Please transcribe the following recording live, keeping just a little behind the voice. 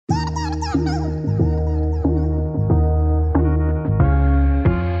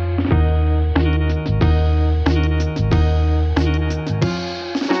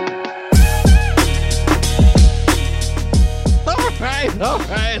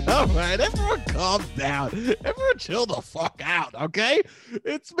All right, everyone calm down. Everyone chill the fuck out, okay?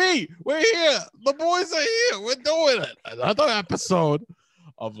 It's me. We're here. The boys are here. We're doing it. Another episode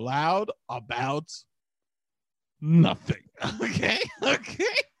of Loud About Nothing. Okay?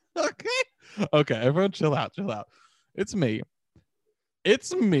 Okay, everyone chill out. It's me.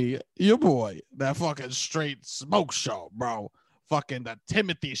 Your boy, that fucking straight smoke show, bro. Fucking the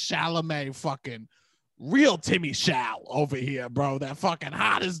Timothy Chalamet fucking real Timmy Shal over here, bro. That fucking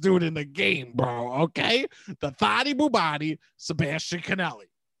hottest dude in the game, bro. Okay? The Thotty Bubati, Sebastian Canelli.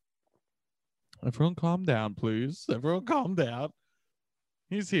 Everyone calm down, please. Everyone calm down.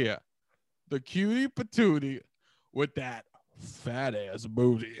 He's here. The cutie patootie with that fat ass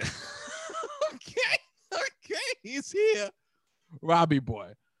booty. Okay. He's here. Robbie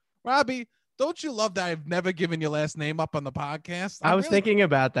boy. Robbie, don't you love that I've never given your last name up on the podcast? I was thinking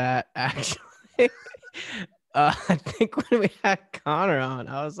about that, actually. I think when we had Connor on,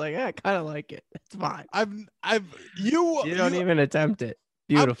 I was like, I kind of like it. It's fine. You don't even attempt it.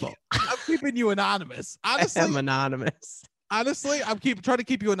 Beautiful. I'm keeping you anonymous. Honestly, I am anonymous. Honestly, I'm trying to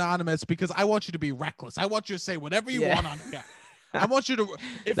keep you anonymous because I want you to be reckless. I want you to say whatever you want on here. I want you to.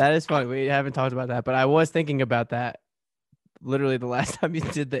 That is funny. We haven't talked about that, but I was thinking about that literally the last time you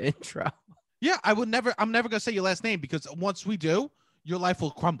did the intro. Yeah, I'm never gonna say your last name because once we do, your life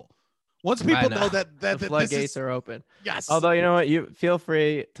will crumble. Once people know that the floodgates are open. Yes. Although you know what, you feel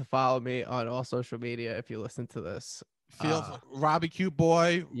free to follow me on all social media if you listen to this. Robbie cute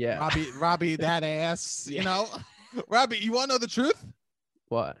boy. Yeah. Robbie that ass. You know, Robbie. You want to know the truth?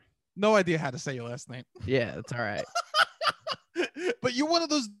 What? No idea how to say your last name. Yeah, that's all right. But you're one of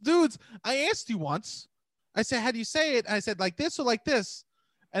those dudes. I asked you once. I said, "How do you say it?" And I said, "Like this or like this,"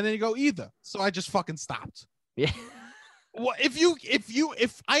 and then you go either. So I just fucking stopped. Yeah. Well,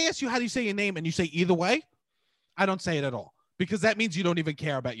 if I ask you how do you say your name and you say either way, I don't say it at all because that means you don't even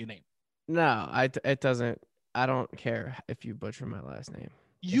care about your name. No, it doesn't. I don't care if you butcher my last name.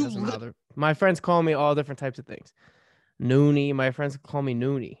 You my friends call me all different types of things. Noonie. My friends call me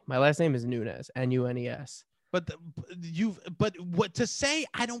Noonie. My last name is Nunes. Nunes. But what to say?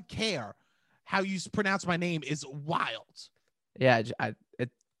 I don't care how you pronounce my name is wild. Yeah,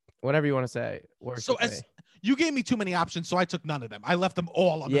 whatever you want to say works. So you gave me too many options, so I took none of them. I left them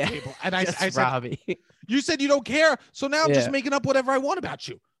all on the table, and I said, Robbie. You said you don't care, so now I'm just making up whatever I want about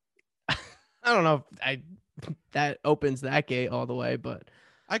you. I don't know if that opens that gate all the way, but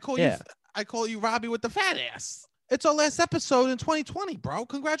I call you Robbie with the fat ass. It's our last episode in 2020, bro.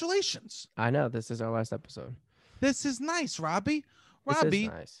 Congratulations. I know this is our last episode. This is nice, Robbie. This is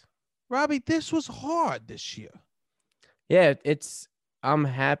nice. Robbie, this was hard this year. Yeah, I'm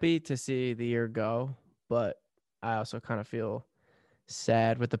happy to see the year go, but I also kind of feel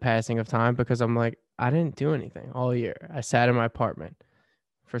sad with the passing of time because I'm like, I didn't do anything all year. I sat in my apartment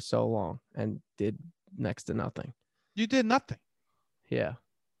for so long and did next to nothing. You did nothing. Yeah.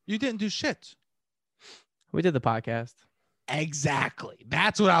 You didn't do shit. We did the podcast. Exactly.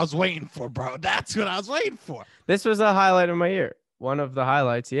 That's what I was waiting for, bro. That's what I was waiting for. This was a highlight of my year. One of the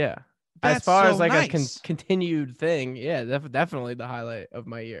highlights, yeah. That's as far so as like nice. a continued thing, yeah, definitely the highlight of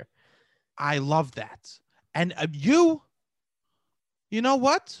my year. I love that. And you know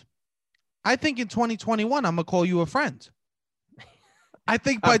what? I think in 2021, I'm going to call you a friend. I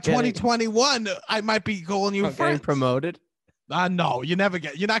think by 2021, I might be calling you a friend. Getting promoted? No, you're not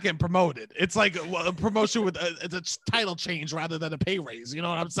getting promoted. It's like a promotion with it's a title change rather than a pay raise. You know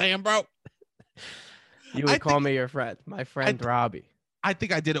what I'm saying, bro? You would call me your friend, my friend Robbie. I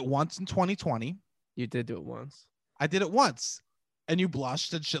think I did it once in 2020. You did do it once. I did it once, and you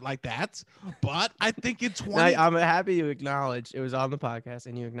blushed and shit like that. But I think in 20, I'm happy you acknowledge it was on the podcast,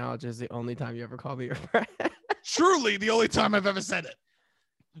 and you acknowledge it's the only time you ever called me your friend. Truly, the only time I've ever said it.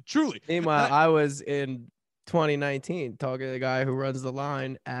 Truly. Meanwhile, I was in 2019 talking to the guy who runs the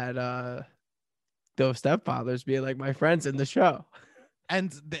line at Those Stepfathers, being like, my friend's in the show.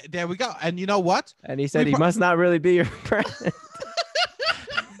 And there we go. And you know what? And he said he must not really be your friend.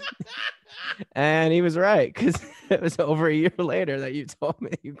 And he was right, because it was over a year later that you told me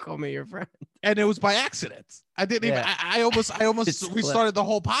you called me your friend. And it was by accident. I didn't even. I almost restarted the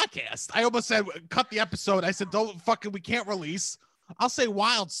whole podcast. I almost said cut the episode. I said we can't release. I'll say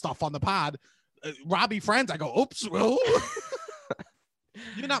wild stuff on the pod. Robbie friends. I go, oops. You're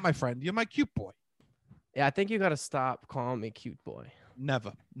not my friend. You're my cute boy. Yeah, I think you got to stop calling me cute boy.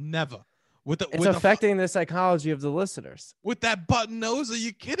 Never. It's affecting the psychology of the listeners. With that button nose, are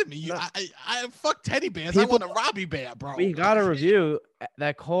you kidding me? No. I fuck teddy bears. I want a Robbie bear, bro. We got a review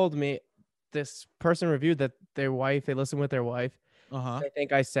that called me. This person reviewed that they listen with their wife. Uh-huh. I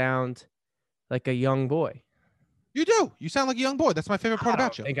think I sound like a young boy. You do. You sound like a young boy. That's my favorite part I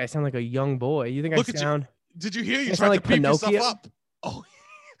about don't you. think I sound like a young boy. You think Look I at sound? Did you hear? You I tried sound to like beef yourself Pinocchio? up. Oh,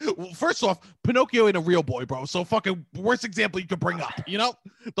 well, first off, Pinocchio ain't a real boy, bro. So fucking worst example you could bring up. You know,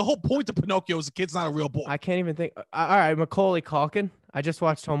 the whole point of Pinocchio is the kid's not a real boy. I can't even think. All right, Macaulay Culkin. I just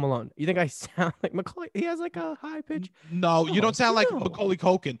watched Home Alone. You think I sound like Macaulay? He has like a high pitch. No, you don't sound like No. Macaulay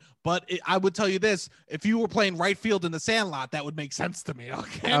Culkin. But I would tell you this: if you were playing right field in the Sandlot, that would make sense to me.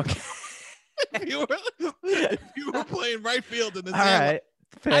 Okay. Okay. if you were playing right field in the All Sandlot, right.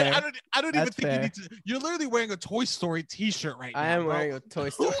 Fair. I don't even That's think you fair. need to. You're literally wearing a Toy Story T-shirt right now. I am bro. wearing a Toy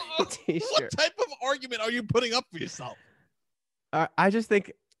Story What T-shirt. type of argument are you putting up for yourself? I just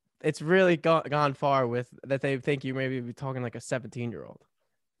think it's really gone far with that. They think you maybe be talking like a 17-year-old.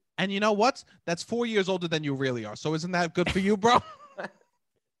 And you know what? That's 4 years older than you really are. So isn't that good for you, bro?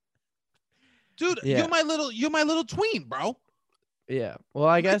 Dude, Yeah. you're my little tween, bro. Yeah. Well,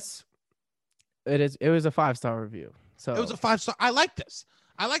 I guess it was a 5-star review. So It was a 5-star. I like this.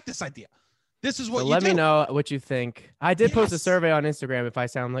 I like this idea. This is what so you let do. me know what you think. I did post a Yes. survey on Instagram if I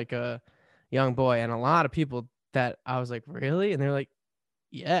sound like a young boy, and a lot of people that I was like, really? And they're like,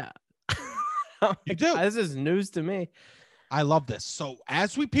 yeah. I'm You like, do. This is news to me. I love this. So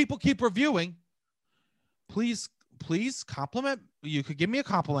as people keep reviewing, please compliment. You could give me a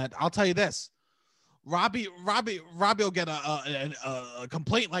compliment. I'll tell you this. Robbie will get a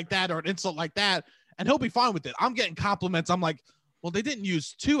complaint like that or an insult like that, and he'll be fine with it. I'm getting compliments. I'm like, well, they didn't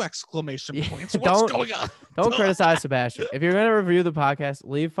use 2 exclamation Yeah, points. What's going on? Don't criticize Sebastian. If you're gonna review the podcast,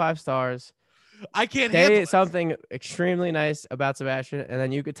 leave 5 stars. I can't handle Say it. something extremely nice about Sebastian, and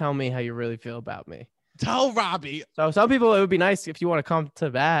then you could tell me how you really feel about me. Tell Robbie. So some people, it would be nice if you want to come to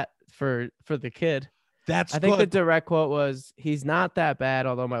bat for the kid. That's I think the good. direct quote was, "He's not that bad,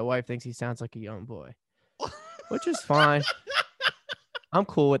 although my wife thinks he sounds like a young boy," which is fine. I'm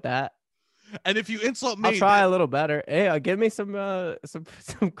cool with that. And if you insult me, I'll try a little better. Hey, give me some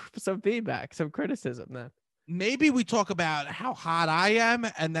feedback, some criticism then. maybe we talk about how hot I am,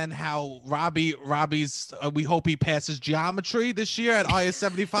 and then how Robbie's. We hope he passes geometry this year at IS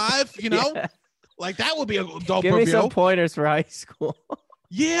 75. You know, Yeah. like that would be a dope Give me review. some pointers for high school.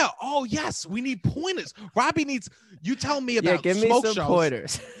 Yeah. Oh yes, we need pointers. Robbie needs. You tell me about Yeah, give me smoke some shows,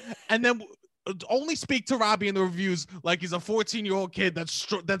 pointers. and then only speak to Robbie in the reviews like he's a 14-year-old kid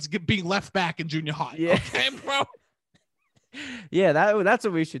that's being left back in junior high. Yeah. Okay, bro. Yeah, that's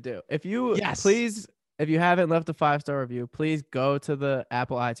what we should do. If you Yes. if you haven't left a 5-star review, please go to the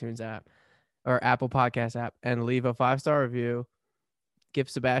Apple iTunes app or Apple Podcast app and leave a 5-star review. Give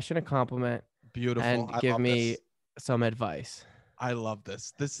Sebastian a compliment Beautiful. and I give love me this. some advice. I love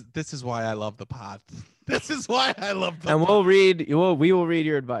this. This is why I love the pod. This is why I love the And pod. we will read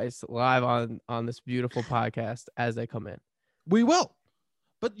your advice live on this beautiful podcast as they come in. We will.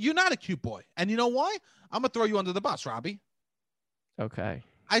 But you're not a cute boy. And you know why? I'm gonna throw you under the bus, Robbie. Okay.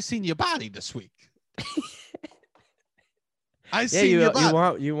 I seen your body this week. I Yeah, seen your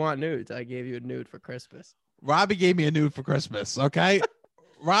body. you want nudes. I gave you a nude for Christmas. Robbie gave me a nude for Christmas. Okay.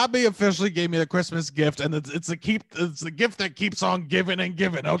 Robbie officially gave me a Christmas gift, and it's a gift that keeps on giving and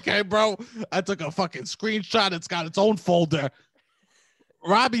giving. Okay, bro. I took a fucking screenshot. It's got its own folder.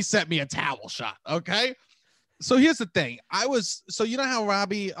 Robbie sent me a towel shot. Okay. So here's the thing. So you know how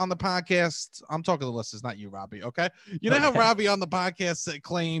Robbie on the podcast, I'm talking to the listeners, not you, Robbie. Okay. You know how Okay. Robbie on the podcast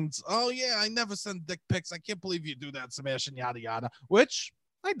claimed, oh yeah, I never send dick pics. I can't believe you do that, Sebastian, yada, yada, which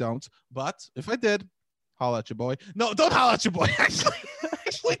I don't. But if I did, holla at your boy. No, don't holla at your boy.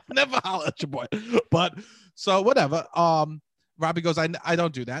 Actually, never holla at your boy. But so whatever. Robbie goes, I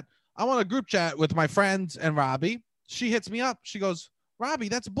don't do that. I want a group chat with my friends and Robbie. She hits me up. She goes, Robbie,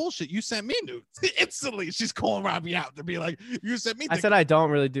 that's bullshit. You sent me nudes. Instantly, she's calling Robbie out to be like, you sent me. I said I don't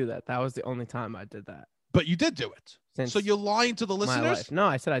really do that. That was the only time I did that. But you did do it. Since So you're lying to the my listeners. life. No,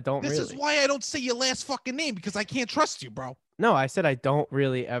 I said I don't This really. is why I don't say your last fucking name, because I can't trust you, bro. No, I said I don't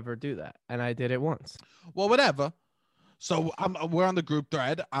really ever do that, and I did it once. Well, whatever. So we're on the group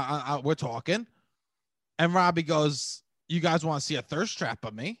thread. We're talking, and Robbie goes, "You guys want to see a thirst trap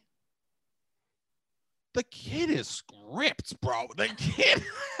of me?" The kid is script, bro. The kid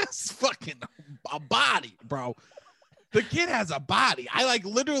has fucking a body, bro. The kid has a body. I like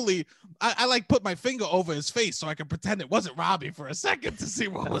literally, I like put my finger over his face so I could pretend it wasn't Robbie for a second to see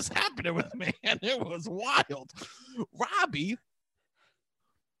what was happening with me, and it was wild. Robbie,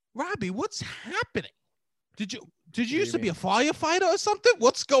 what's happening? Did you do you used to be a firefighter or something?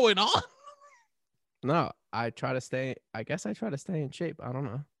 What's going on? No, I guess I try to stay in shape. I don't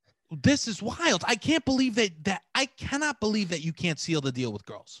know. This is wild. I can't believe that I cannot believe that you can't seal the deal with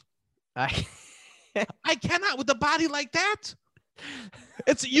girls. I I cannot with a body like that.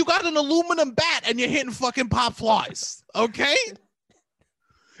 It's you got an aluminum bat and you're hitting fucking pop flies. Okay.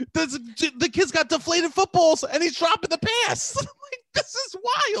 The kid's got deflated footballs and he's dropping the pass. Like, this is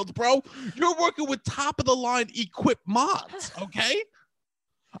wild, bro. You're working with top of the line equipped mods. Okay.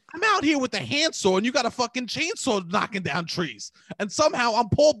 I'm out here with a handsaw and you got a fucking chainsaw knocking down trees. And somehow I'm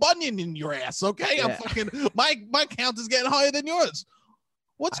Paul Bunyan in your ass. Okay. Yeah. I'm fucking, my count is getting higher than yours.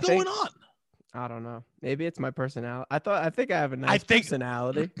 What's going on? I don't know. Maybe it's my personality. I think I have a nice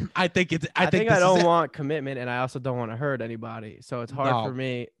personality. I think I don't want commitment, and I also don't want to hurt anybody. So it's hard for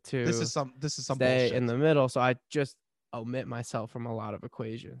me to. This is some stay bullshit. In the middle. So I just omit myself from a lot of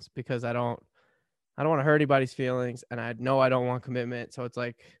equations because I don't want to hurt anybody's feelings, and I know I don't want commitment. So it's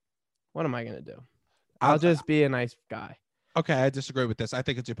like, what am I gonna do? I'll just be a nice guy. Okay, I disagree with this. I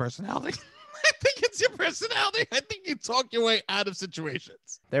think it's your personality. I think it's your personality. I think you talk your way out of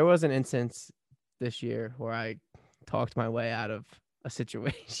situations. There was an instance this year where I talked my way out of a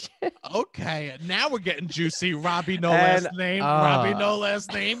situation. Okay, now we're getting juicy. Robbie, no last name. Robbie, no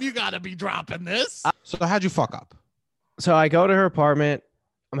last name. You gotta be dropping this. So how'd you fuck up? So I go to her apartment.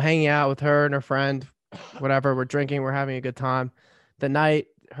 I'm hanging out with her and her friend. Whatever. We're drinking. We're having a good time. The night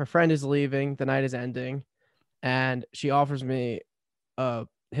her friend is leaving. The night is ending, and she offers me a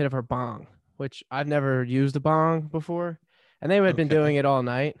hit of her bong, which I've never used a bong before, and they had been doing it all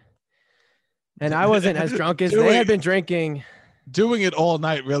night. And I wasn't as drunk as they had been drinking. Doing it all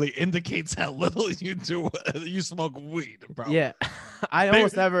night really indicates how little you smoke weed, bro. Yeah. I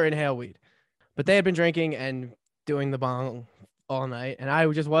almost never inhale weed. But they had been drinking and doing the bong all night. And I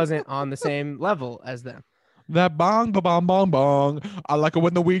just wasn't on the same level as them. That bong, ba bong, bong, bong. I like it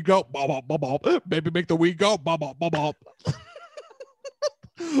when the weed go, ba ba ba ba. Baby, make the weed go, ba ba ba ba.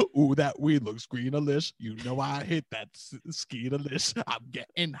 Ooh, that weed looks green-a-lish. You know I hit that skeet-a-lish. I'm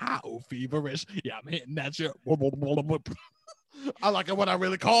getting hot, ooh, feverish. Yeah, I'm hitting that shit. I like it when I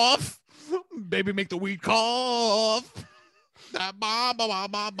really cough. Baby, make the weed cough. That bong, bong,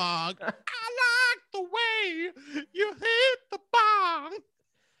 bong, bong. I like the way you hit the bong.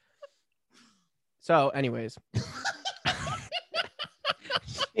 So, anyways.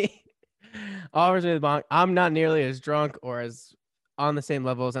 She offers me the bong. I'm not nearly as drunk or as on the same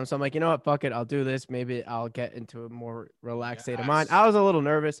level as them. So I'm like, you know what? Fuck it. I'll do this. Maybe I'll get into a more relaxed state of mind. I was a little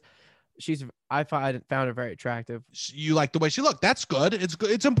nervous. I found her very attractive. You like the way she looked. That's good. It's good.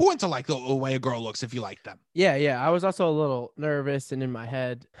 It's important to like the way a girl looks if you like them. Yeah. I was also a little nervous and in my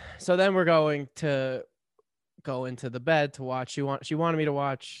head. So then we're going to go into the bed to watch. She wanted me to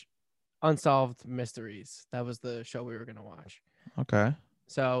watch Unsolved Mysteries. That was the show we were going to watch. Okay.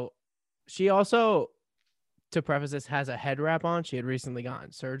 So she also, to preface this, has a head wrap on. She had recently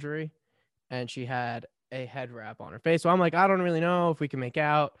gotten surgery and she had a head wrap on her face. So I'm like, I don't really know if we can make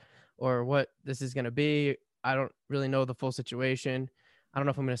out or what this is going to be. I don't really know the full situation. I don't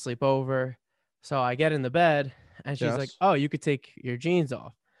know if I'm going to sleep over. So I get in the bed and she's like, oh, you could take your jeans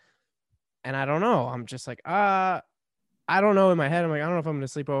off. And I don't know. I'm just like, I don't know in my head. I'm like, I don't know if I'm going to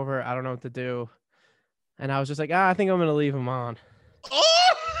sleep over. I don't know what to do. And I was just like, I think I'm going to leave them on.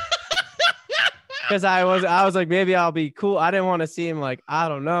 Because I was like, maybe I'll be cool. I didn't want to seem like, I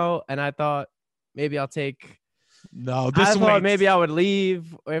don't know. And I thought maybe I'll take. Maybe I would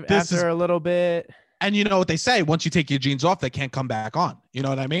leave after a little bit. And you know what they say? Once you take your jeans off, they can't come back on. You know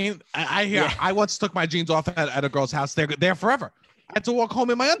what I mean? I hear. Yeah. I once took my jeans off at a girl's house. They're there forever. I had to walk home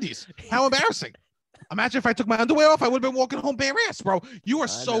in my undies. How embarrassing. Imagine if I took my underwear off, I would have been walking home bare ass, bro. You are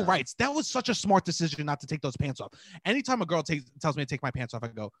so right. That was such a smart decision not to take those pants off. Anytime a girl tells me to take my pants off, I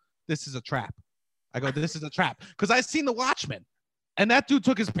go, this is a trap. This is a trap. Because I've seen The Watchmen. And that dude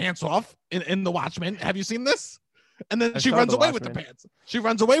took his pants off in The Watchmen. Have you seen this? And then she runs away with the pants. She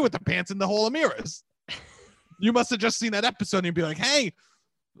runs away with the pants in the Hall of Mirrors. You must have just seen that episode and you'd be like, hey,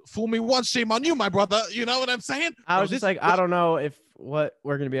 fool me once, shame on you, my brother. You know what I'm saying? I was just like, I don't know what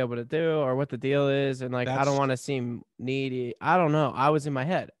we're going to be able to do or what the deal is. And like, I don't want to seem needy. I don't know. I was in my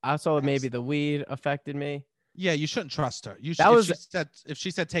head. I saw maybe the weed affected me. Yeah, you shouldn't trust her. If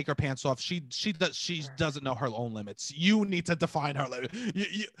she said take her pants off, she doesn't know her own limits. You need to define her limit.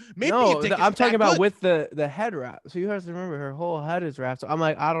 I'm talking about with the head wrap. So you have to remember her whole head is wrapped. So I'm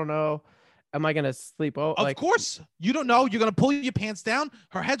like, I don't know. Am I gonna sleep over? Of course, you don't know. You're gonna pull your pants down.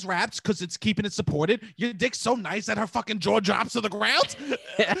 Her head's wrapped because it's keeping it supported. Your dick's so nice that her fucking jaw drops to the ground.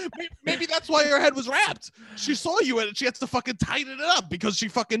 Maybe that's why her head was wrapped. She saw you and she had to fucking tighten it up because she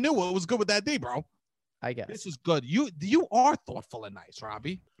fucking knew what was good with that D, bro. I guess this is good. You are thoughtful and nice,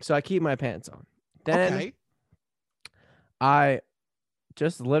 Robbie. So I keep my pants on. Then I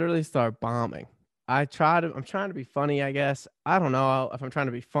just literally start bombing. I'm trying to be funny, I guess. I don't know if I'm trying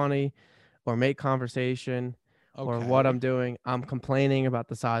to be funny or make conversation or what Okay. I'm doing. I'm complaining about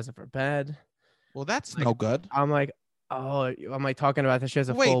the size of her bed. Well, that's Like no good. I'm like, oh, I'm like talking about that she has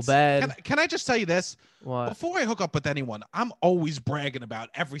a full Wait, bed. can I just tell you this? What? Before I hook up with anyone, I'm always bragging about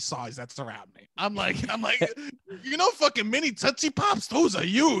every size that's around me. I'm like, fucking mini Tootsie Pops, those are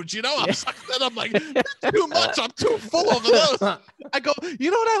huge. I'm Yeah. sucking that. I'm like, that's too much. I'm too full over those. I go,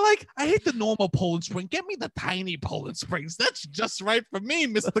 you know what I like? I hate the normal Poland Spring. Get me the tiny Poland Springs. That's just right for me,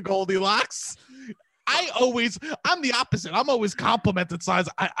 Mr. Goldilocks. I'm the opposite. I'm always complimented size.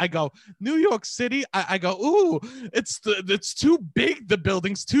 I go, New York City. I go, ooh, it's too big. The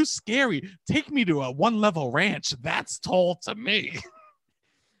building's too scary. Take me to a 1-level ranch. That's tall to me.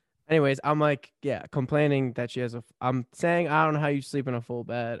 Anyways, I'm like, yeah, complaining that she has I'm saying, I don't know how you sleep in a full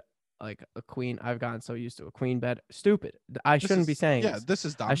bed, like a queen. I've gotten so used to a queen bed. Stupid. I shouldn't be saying this. This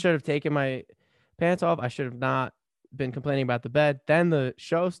is I dumb. should have taken my pants off. I should have not been complaining about the bed. Then the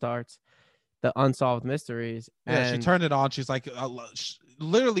show starts, the unsolved mysteries. Yeah, and she turned it on. She's like,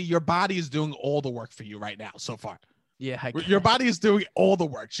 literally, your body is doing all the work for you right now so far. yeah, Your body is doing all the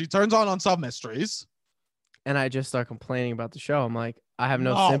work. She turns on Unsolved Mysteries. and I just start complaining about the show. I'm like, I have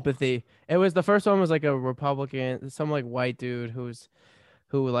no No. sympathy. It was the first one was like a Republican, some like white dude who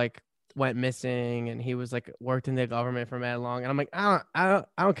like went missing, and he was like worked in the government for mad long. And I'm like, I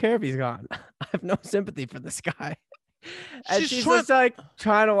don't care if he's gone. I have no sympathy for this guy. And she's just like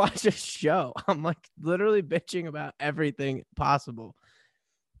trying to watch a show. I'm like literally bitching about everything possible.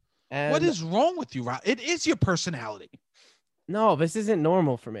 And what is wrong with you, Rob? It is your personality. no, this isn't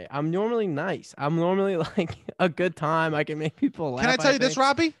normal for me. I'm normally nice. I'm normally like a good time. I can make people laugh. Can I tell you this,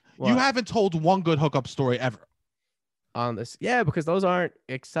 Robbie? What? You haven't told one good hookup story ever. On this. Yeah, because those aren't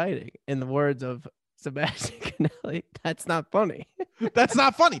exciting. In the words of Sebastian Canelli, that's not funny. That's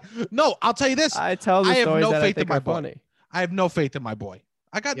not funny. No, I'll tell you this. I tell the I have stories no that I faith in think my are boy. funny. I have no faith in my boy.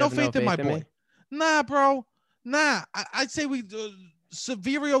 I got You no have faith in my in boy. me? Nah, bro. Nah. I'd say we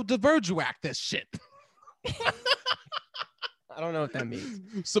Severio Diverguac this shit. I don't know what that means.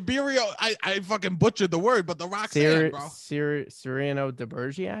 Severio, I fucking butchered the word, but the Roxanne, bro. Sereno de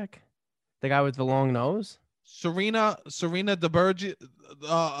Bergerac? The guy with the long nose? Serena Debergi,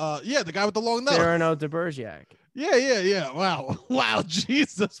 yeah, the guy with the long nose. Sereno de Bergerac. Yeah. Wow,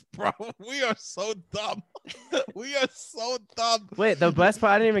 Jesus, bro, we are so dumb. We are so dumb. Wait, the best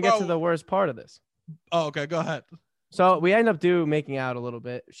part, I didn't even get to the worst part of this. Oh, okay, go ahead. So we end up making out a little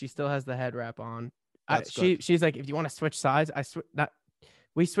bit. She still has the head wrap on. She's like, if you want to switch sides,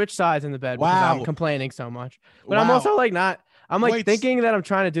 we switch sides in the bed because I'm complaining so much. But I'm also like I'm like thinking that I'm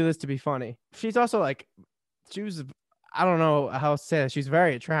trying to do this to be funny. She's also like, I don't know how to say it. She's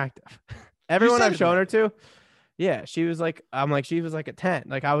very attractive. Everyone I've shown her to, yeah, she was like, she was like a 10.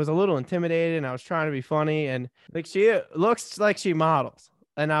 Like I was a little intimidated and I was trying to be funny, and like she looks like she models.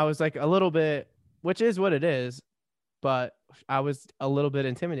 And I was like a little bit, which is what it is, but I was a little bit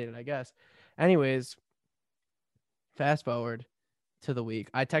intimidated, I guess. Anyways, fast forward to the week.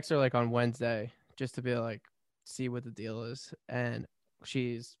 I text her like on Wednesday just to be like, see what the deal is. And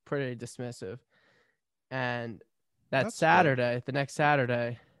she's pretty dismissive. And that's Saturday, the next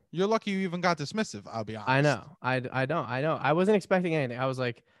Saturday. You're lucky you even got dismissive, I'll be honest. I know. I know. I wasn't expecting anything. I was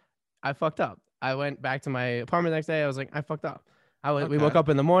like, I fucked up. I went back to my apartment the next day. I was like, I fucked up. We woke up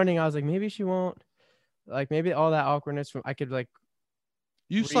in the morning. I was like, maybe she won't. Like maybe all that awkwardness I could like.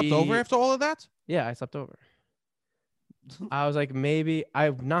 You slept over after all of that? Yeah, I slept over. I was like, maybe I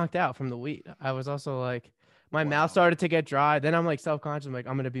knocked out from the weed. I was also like, my mouth started to get dry. Then I'm like self-conscious. I'm like,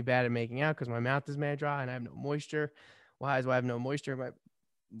 I'm going to be bad at making out because my mouth is mad dry and I have no moisture. Why do I have no moisture in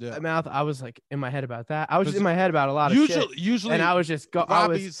my mouth? I was like in my head about that. I was just in my head about a lot of shit. Usually, and I was just I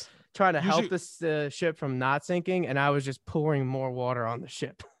was trying to help this ship from not sinking, and I was just pouring more water on the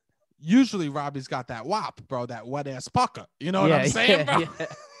ship. Usually Robbie's got that wop, bro, that wet ass pucker. You know what I'm saying, bro? Yeah.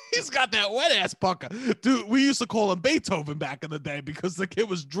 He's got that wet ass pucker. Dude, we used to call him Beethoven back in the day because the kid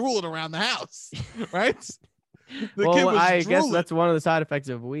was drooling around the house, right? I guess that's one of the side effects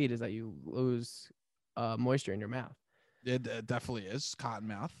of weed is that you lose moisture in your mouth. It definitely is. Cotton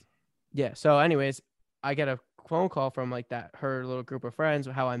mouth. Yeah. So anyways, I get a phone call from like her little group of friends,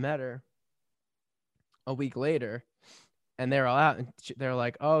 how I met her a week later. And they're all out and they're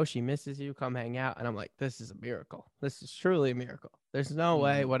like, oh, she misses you. Come hang out. And I'm like, this is a miracle. This is truly a miracle. There's no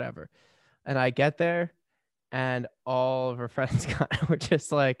way, whatever. And I get there and all of her friends were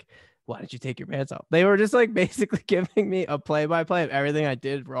just like, why did you take your pants off? They were just like basically giving me a play-by-play of everything I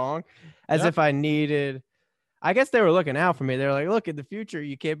did wrong as if I needed. I guess they were looking out for me. They were like, look, in the future,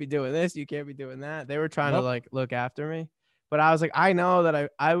 you can't be doing this. You can't be doing that. They were trying to like look after me. But I was like, I know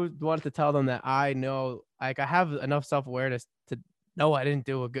that I wanted to tell them that I know, like I have enough self-awareness to know I didn't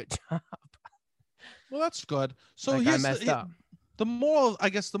do a good job. Well, that's good. So Like I here's messed up. the moral. I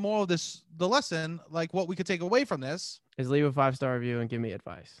guess the moral of this, the lesson, like what we could take away from this. Is leave a 5-star review and give me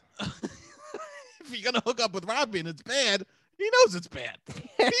advice. If you're gonna hook up with Robbie and it's bad, he knows it's bad.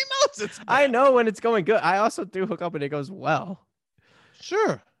 He knows it's bad. I know when it's going good. I also do hook up and it goes well.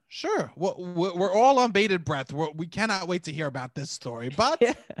 Sure. We're all on bated breath. We cannot wait to hear about this story, but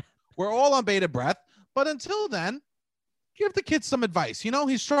Yeah. we're all on bated breath. But until then, give the kid some advice. You know,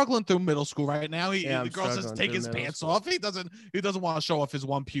 he's struggling through middle school right now. Yeah, The I'm girl says struggling take through his middle pants school. off. He doesn't want to show off his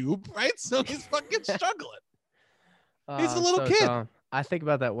one pube, right? So he's fucking struggling. He's a little So kid. dumb. I think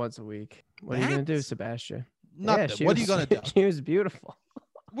about that once a week. What are you gonna do, That's Sebastian? Nothing. Yeah, she What are you was- gonna do? She was beautiful.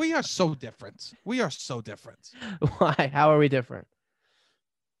 We are so different. Why? How are we different?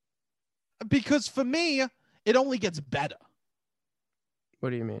 Because for me, it only gets better.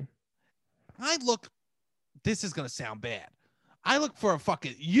 What do you mean? This is going to sound bad. I look for a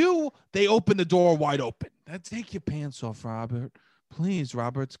fucking they open the door wide open. Now take your pants off, Robert. Please,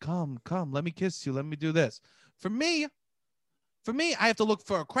 Roberts, come. Let me kiss you. Let me do this. For me, I have to look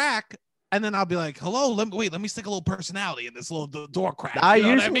for a crack, and then I'll be like, hello, let me stick a little personality in this little door crack. You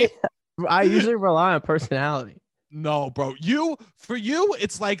know what I mean? I usually rely on personality. No, bro. For you,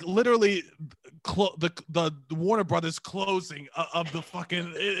 it's like literally the Warner Brothers closing of the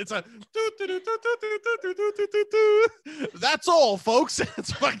fucking. It's a. That's all, folks.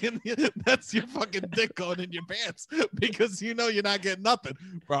 It's fucking. That's your fucking dick going in your pants because you know you're not getting nothing,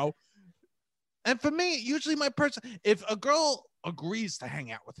 bro. And for me, usually if a girl agrees to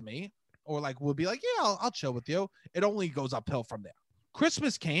hang out with me, or like will be like, yeah, I'll chill with you, it only goes uphill from there.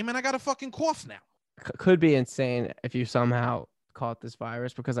 Christmas came and I got a fucking cough now. Could be insane if you somehow caught this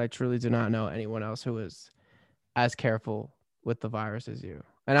virus, because I truly do not know anyone else who is as careful with the virus as you.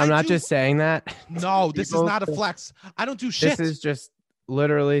 And I'm not just saying that. No, this is not a flex. I don't do shit. This is just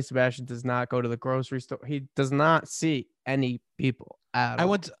literally Sebastian does not go to the grocery store. He does not see any people at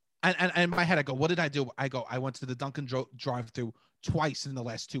all. And in my head, I go, what did I do? I went to the Dunkin' drive-thru twice in the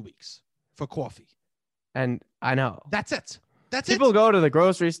last 2 weeks for coffee. And I know. That's it. People go to the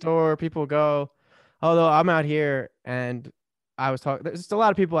grocery store. People go, although I'm out here and I was talking, there's just a lot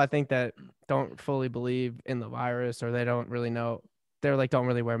of people I think that don't fully believe in the virus, or they don't really know. They're like, don't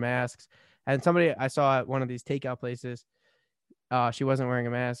really wear masks. And somebody I saw at one of these takeout places, she wasn't wearing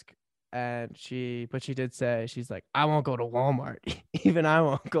a mask. And she did say, she's like, I won't go to Walmart. Even I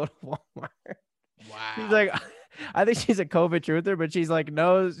won't go to Walmart. Wow. She's like, I think she's a COVID truther, but she's like,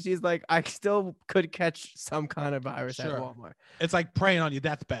 no, she's like, I still could catch some kind of virus at Walmart. It's like praying on your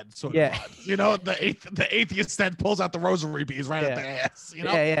deathbed. So yeah, you know, the atheist then pulls out the rosary beads right at the ass. You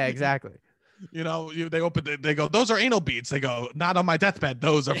know? Yeah, exactly. You know, they go, those are anal beads. They go, not on my deathbed.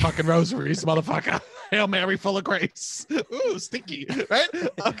 Those are fucking rosaries, motherfucker. Hail Mary, full of grace. Ooh, stinky, right?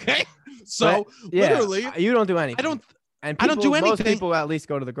 Okay. So literally, you don't do anything. I don't do anything. Most people at least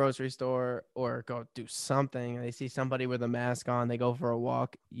go to the grocery store or go do something. They see somebody with a mask on, they go for a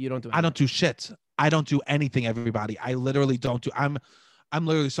walk. You don't do anything. I don't do shit. I don't do anything, everybody. I literally don't do. I'm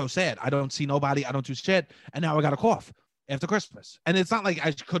literally so sad. I don't see nobody. I don't do shit. And now I got a cough after Christmas. And it's not like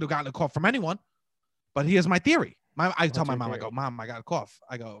I could have gotten a cough from anyone, but here's my theory. I tell my mom, I go, Mom, I got a cough.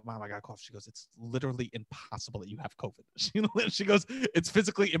 I go, Mom, I got a cough. She goes, it's literally impossible that you have COVID. She goes, it's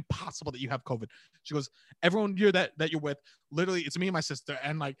physically impossible that you have COVID. She goes, everyone here that you're with, literally, it's me and my sister,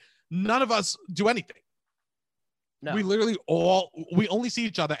 and like none of us do anything. No. We only see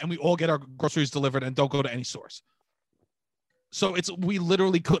each other, and we all get our groceries delivered and don't go to any stores. So we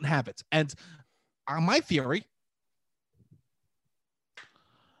literally couldn't have it. And my theory,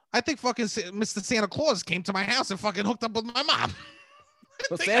 I think fucking Mr. Santa Claus came to my house and fucking hooked up with my mom.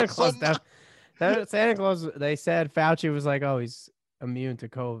 Well, Santa Claus, they said Fauci was like, oh, he's immune to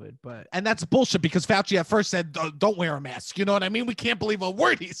COVID, but that's bullshit because Fauci at first said don't wear a mask. You know what I mean? We can't believe a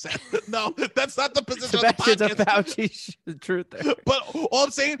word he said. No, that's not the position. Sebastian's a Fauci truther. But all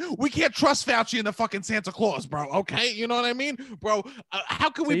I'm saying, we can't trust Fauci and the fucking Santa Claus, bro. Okay, you know what I mean, bro? How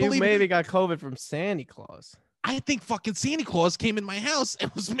can we believe? You maybe got COVID from Santa Claus. I think fucking Santa Claus came in my house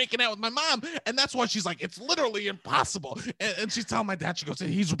and was making out with my mom. And that's why she's like, it's literally impossible. And she's telling my dad, she goes,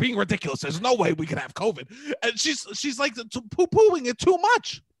 he's being ridiculous. There's no way we could have COVID. And she's like poo-pooing it too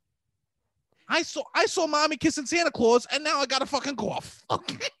much. I saw mommy kissing Santa Claus and now I got a fucking cough.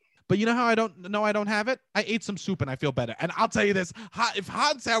 Okay. But you know how I don't have it? I ate some soup and I feel better. And I'll tell you this, if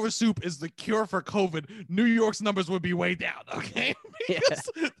hot and sour soup is the cure for COVID, New York's numbers would be way down, okay? Because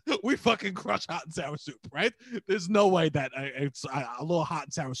we fucking crush hot and sour soup, right? There's no way that a little hot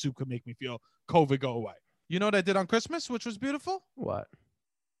and sour soup could make me feel COVID go away. You know what I did on Christmas, which was beautiful? What?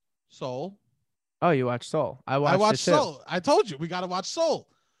 Soul. Oh, you watched Soul. I watched Soul. I told you, we got to watch Soul.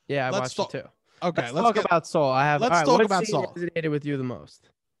 Yeah, I watched it too. Okay, Let's talk about Soul. All let's right, talk what about scene Soul. resonated with you the most?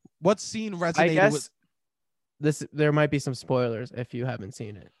 What scene I resonated guess with? there might be some spoilers if you haven't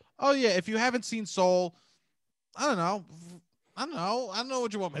seen it. Oh yeah, if you haven't seen Soul, I don't know. I don't know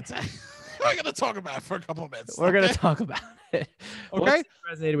what you want me to say. We're gonna talk about it for a couple of minutes. We're gonna talk about it. What Okay.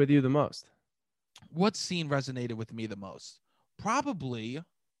 scene resonated with you the most? What scene resonated with me the most? Probably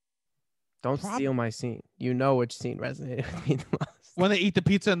Don't steal my scene. You know which scene resonated with me the most. when they eat the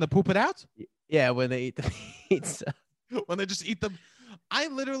pizza and they poop it out. Yeah, when they eat the pizza. When they just eat them.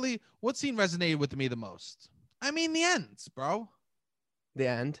 What scene resonated with me the most? I mean, the ends, bro. The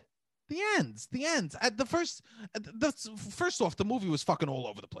end. The ends. First off, the movie was fucking all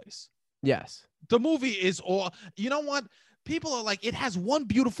over the place. Yes. The movie is all, you know what? People are like, it has one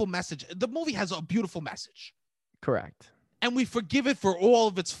beautiful message. The movie has a beautiful message. Correct. And we forgive it for all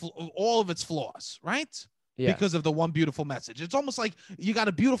of its flaws, right? Yeah. Because of the one beautiful message. It's almost like you got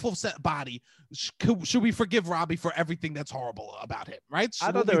a beautiful set body. Should we forgive Robbie for everything that's horrible about him, right?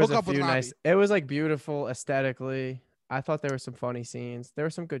 I thought there was a few nice. It was like beautiful aesthetically. I thought there were some funny scenes. There were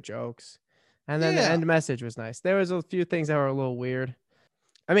some good jokes, and then the end message was nice. There was a few things that were a little weird.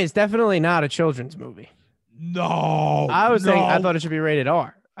 I mean, it's definitely not a children's movie. No, I was saying I thought it should be rated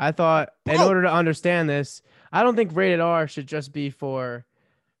R. I thought in order to understand this, I don't think rated R should just be for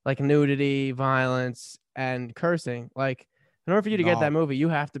like nudity, violence, and cursing. Like in order for you to get that movie, you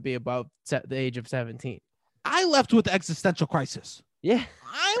have to be above the age of 17. I left with existential crisis. Yeah.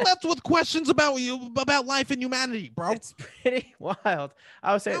 I left with questions about life and humanity, bro. It's pretty wild.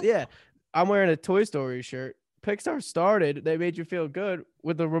 I was saying, yeah, I'm wearing a Toy Story shirt. Pixar started, they made you feel good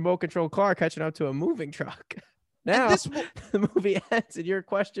with the remote control car catching up to a moving truck. Now the movie ends and you're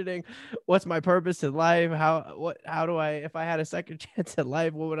questioning, what's my purpose in life? How do I, if I had a second chance in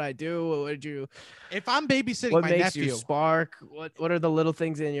life, what would I do? What would you, if I'm babysitting what my makes nephew, you spark? What are the little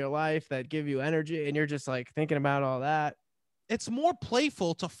things in your life that give you energy? And you're just like thinking about all that. It's more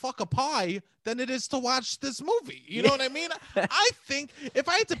playful to fuck a pie than it is to watch this movie. You know what I mean? I think if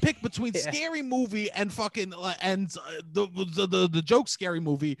I had to pick between Scary Movie and fucking the joke Scary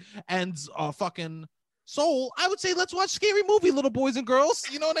Movie and fucking Soul, I would say let's watch Scary Movie, little boys and girls.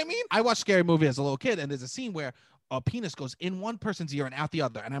 You know what I mean? I watched Scary Movie as a little kid, and there's a scene where a penis goes in one person's ear and out the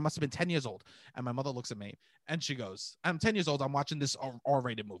other, and I must have been 10 years old. And my mother looks at me and she goes, "I'm 10 years old. I'm watching this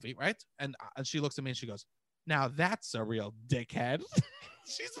R-rated movie, right?" And she looks at me and she goes, "Now that's a real dickhead."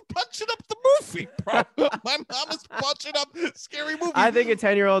 She's punching up the movie, bro. My mom is punching up Scary Movie. I think a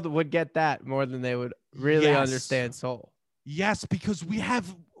 10-year-old would get that more than they would really understand Soul. Yes, because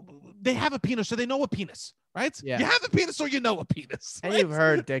they have a penis, so they know a penis, right? Yeah. You have a penis or you know a penis. And right? you've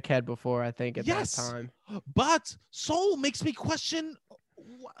heard dickhead before, I think, at that time. But Soul makes me question,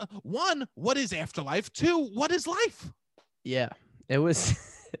 one, what is afterlife? Two, what is life? Yeah, it was...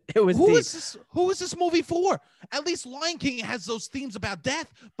 It was who is this movie for? At least Lion King has those themes about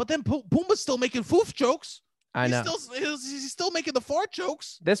death, but then Pumbaa's still making foof jokes. I know. He's still making the fart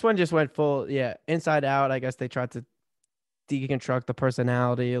jokes. This one just went full, Inside Out. I guess they tried to deconstruct the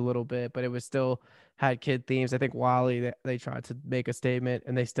personality a little bit, but it was still had kid themes. I think WALL-E, they tried to make a statement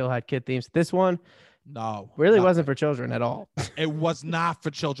and they still had kid themes. This one, wasn't for children at all. It was not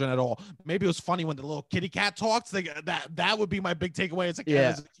for children at all. Maybe it was funny when the little kitty cat talks. That would be my big takeaway as a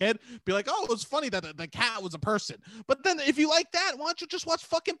kid. Be like, oh, it was funny that the cat was a person. But then if you like that, why don't you just watch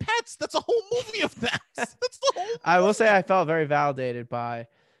fucking Pets? That's a whole movie of that. That's the whole movie. I will say I felt very validated by.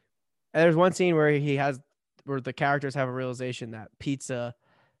 And there's one scene where where the characters have a realization that pizza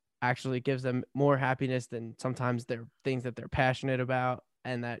actually gives them more happiness than sometimes their things that they're passionate about.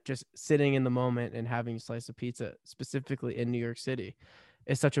 And that just sitting in the moment and having a slice of pizza, specifically in New York City,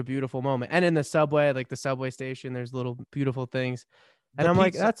 is such a beautiful moment. And in the subway, like the subway station, there's little beautiful things. And I'm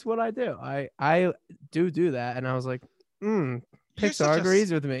like, that's what I do. I do that. And I was like, Pixar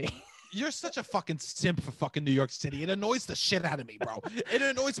agrees with me. You're such a fucking simp for fucking New York City. It annoys the shit out of me, bro. It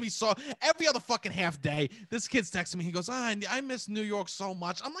annoys me so every other fucking half day. This kid's texting me. He goes, I miss New York so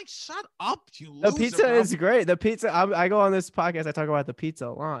much. I'm like, shut up, you loser. The pizza is great. The pizza, I go on this podcast, I talk about the pizza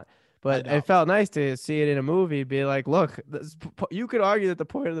a lot. But it felt nice to see it in a movie, be like, look, you could argue that the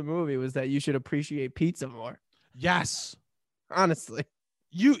point of the movie was that you should appreciate pizza more. Yes. Honestly.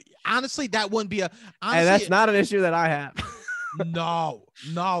 That wouldn't be and that's not an issue that I have. No.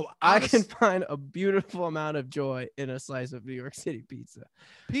 I can find a beautiful amount of joy in a slice of New York City pizza.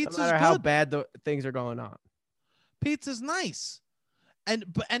 Pizza's no matter how bad the things are going on. Pizza's nice. And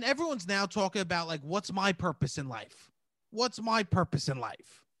everyone's now talking about like, what's my purpose in life? What's my purpose in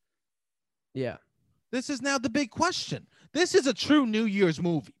life? Yeah. This is now the big question. This is a true New Year's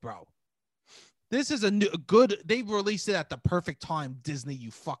movie, bro. This is a new good. They released it at the perfect time. Disney, you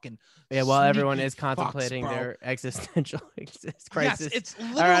fucking Yeah, while everyone sneaky is contemplating fucks, bro. their existential Yes, crisis it's are at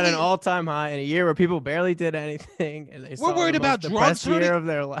an literally. all-time high in a year where people barely did anything, and they We're saw worried the about most drugs depressed year hurting. of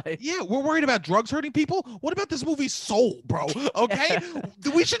their life. Yeah, we're worried about drugs hurting people. What about this movie Soul, bro? Okay,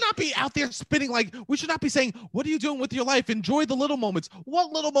 we should not be out there spitting like. We should not be saying, "What are you doing with your life? Enjoy the little moments."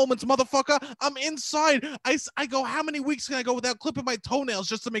 What little moments, motherfucker? I'm inside. I go. How many weeks can I go without clipping my toenails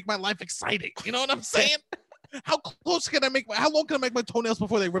just to make my life exciting? You know what I'm saying? How close can I make? How long can I make my toenails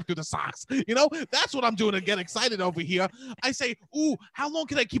before they rip through the socks? You know, that's what I'm doing to get excited over here. I say, ooh, how long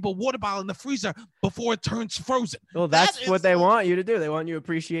can I keep a water bottle in the freezer before it turns frozen? Well, that's what they want you to do. They want you to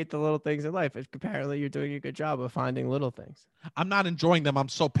appreciate the little things in life. Apparently, you're doing a good job of finding little things. I'm not enjoying them. I'm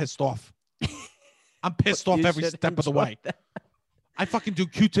so pissed off. I'm pissed off You every should step of the enjoy way. that. I fucking do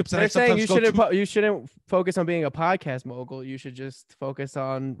Q-tips and They're I saying sometimes you shouldn't focus on being a podcast mogul. You should just focus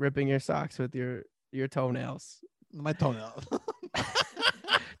on ripping your socks with your toenails. my toenail.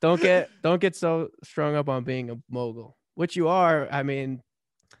 Don't get so strung up on being a mogul, which you are. I mean,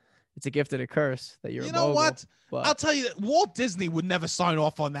 it's a gift and a curse that you're. You a know mogul, what? but I'll tell you that Walt Disney would never sign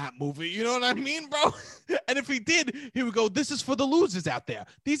off on that movie. You know what I mean, bro? And if he did, he would go, "This is for the losers out there.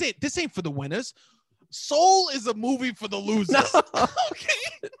 This ain't for the winners." Soul is a movie for the losers. No.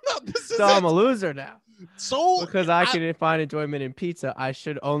 Okay, no, this is so I'm a loser now Soul because I can find enjoyment in pizza. I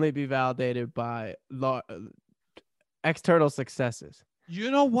should only be validated by external successes. You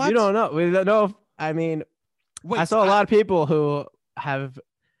know what? You don't know. We don't know. I mean, Wait, I saw a lot of people who have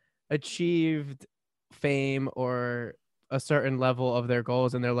achieved fame or a certain level of their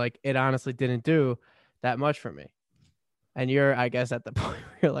goals, and they're like, it honestly didn't do that much for me. And you're, I guess, at the point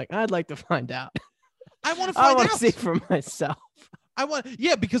where you're like, I'd like to find out. I want to find out. See for myself.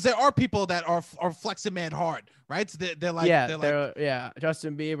 Because there are people that are flexing mad hard, right? So they're like,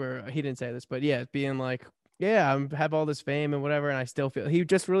 Justin Bieber, he didn't say this, but yeah, being like, yeah, I have all this fame and whatever, and I still feel. He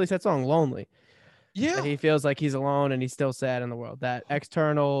just released that song "Lonely." Yeah, and he feels like he's alone and he's still sad in the world. That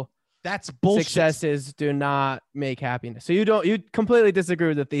external that's bullshit. Successes do not make happiness. So you completely disagree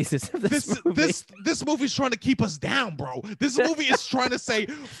with the thesis of this movie. This movie's trying to keep us down, bro. This movie is trying to say,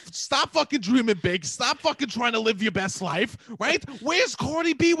 stop fucking dreaming big. Stop fucking trying to live your best life, right? Where's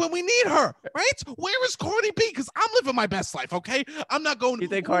Cardi B when we need her, right? Where is Cardi B? Because I'm living my best life, okay? I'm not going. You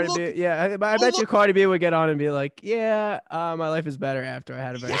think Cardi B? Yeah, I bet you Cardi B would get on and be like, yeah, my life is better after I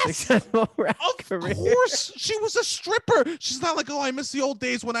had a very successful rap career. Of course, she was a stripper. She's not like, oh, I miss the old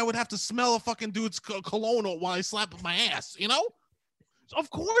days when I would have to smell a fucking dude's cologne while I slap my ass, you know? Of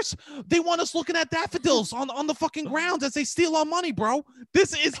course, they want us looking at daffodils on the fucking grounds as they steal our money, bro.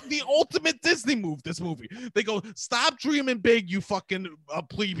 This is the ultimate Disney move, this movie. They go, stop dreaming big, you fucking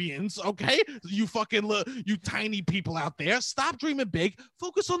plebeians, okay? You fucking, you tiny people out there. Stop dreaming big.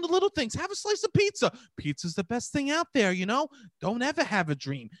 Focus on the little things. Have a slice of pizza. Pizza's the best thing out there, you know? Don't ever have a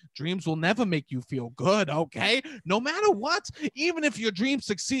dream. Dreams will never make you feel good, okay? No matter what, even if your dreams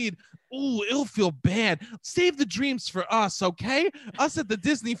succeed, ooh, it'll feel bad. Save the dreams for us, okay? Us at the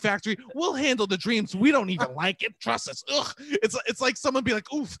Disney factory, we'll handle the dreams. We don't even like it. Trust us. Ugh. It's like someone be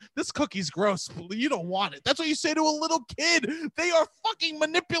like, oof, this cookie's gross. You don't want it. That's what you say to a little kid. They are fucking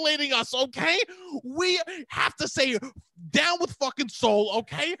manipulating us, okay? We have to say down with fucking Soul,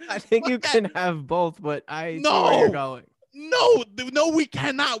 okay? I think you can have both, but I see where you're going. No, we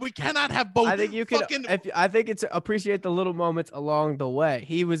cannot. We cannot have both. I think you can. I think it's appreciate the little moments along the way.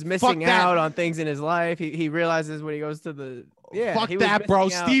 He was missing out on things in his life. He realizes when he goes to the fuck that, bro.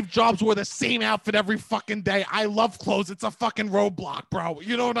 Steve Jobs wore the same outfit every fucking day. I love clothes. It's a fucking roadblock, bro.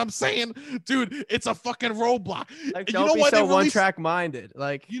 You know what I'm saying, dude? It's a fucking roadblock. Like, don't be so one-track minded.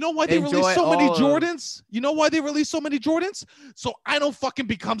 Like, you know why they release so many Jordans? You know why they release so many Jordans? So I don't fucking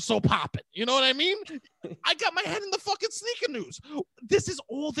become so poppin'. You know what I mean? I got my head in the fucking sneaker news. This is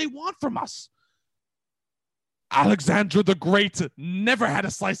all they want from us. Alexander the Great never had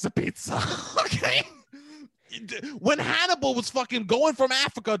a slice of pizza. Okay? When Hannibal was fucking going from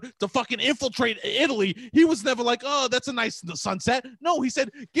Africa to fucking infiltrate Italy, he was never like, oh, that's a nice sunset. No, he said,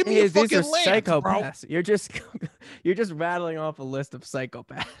 give me a fucking land, psychopaths, bro. You're just rattling off a list of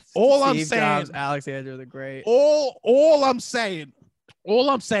psychopaths. All Steve I'm saying, Jobs, Alexander the Great. All I'm saying,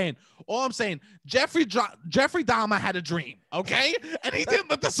 Jeffrey Dahmer had a dream, okay? And he didn't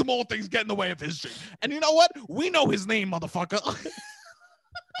let the small things get in the way of his dream. And you know what? We know his name, motherfucker.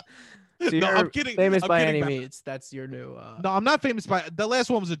 So no, I'm kidding. Famous by any means. That's your new. No, I'm not famous by. The last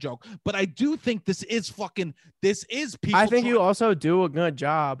one was a joke, but I do think this is people. I think you also do a good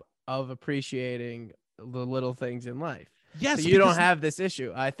job of appreciating the little things in life. Yes, so you don't have this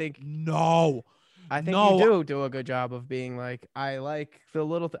issue. I think. No, I think No, you do a good job of being like, I like the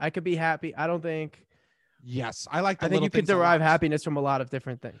little. I could be happy. I don't think. yes, I like the I think little you could things a derive lot. happiness from a lot of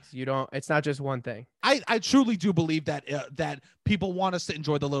different things. You don't. It's not just one thing. I truly do believe that people want us to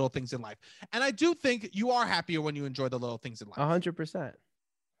enjoy the little things in life, and I do think you are happier when you enjoy the little things in life. 100%.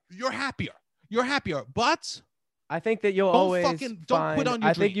 You're happier. You're happier, but I think that you'll don't always don't quit find. on your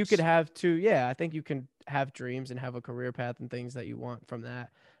I think you could dreams. have two. Yeah, I think you can have dreams and have a career path and things that you want from that,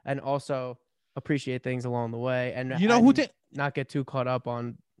 and also appreciate things along the way, and You know who did? not get too caught up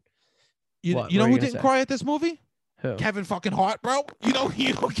on You, what you were know you who gonna didn't say? cry at this movie? Who? Kevin fucking Hart, bro. You know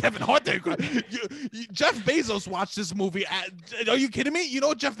Kevin Hart didn't cry. Jeff Bezos watched this movie. Are you kidding me? You know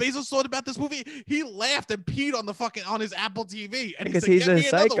what Jeff Bezos thought about this movie? He laughed and peed on his Apple TV, and Because he he's said, a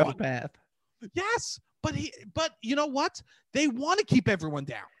 "Get me another one." psychopath. Yes, but you know what? They want to keep everyone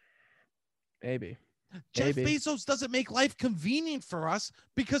down. Maybe. Jeff Maybe. Bezos doesn't make life convenient for us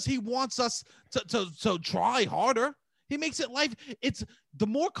because he wants us to try harder. He makes it life. It's the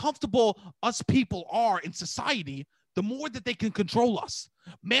more comfortable us people are in society, the more that they can control us.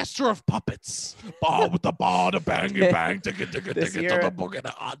 Master of puppets. Ball with the ball, the bang, bang, ticket, This to year- the boogie,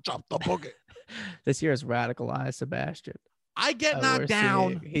 I jump the boogie. This year has radicalized Sebastian. I get We're knocked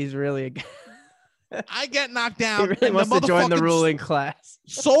down. seeing- He's really. I get knocked He down. really and wants to join the motherfucking ruling class.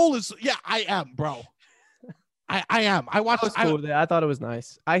 soul is. Yeah, I am, bro. I am. I watched. That was cool. I thought it was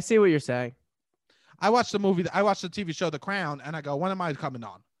nice. I see what you're saying. I watched the movie. I watched the TV show The Crown, and I go, "When am I coming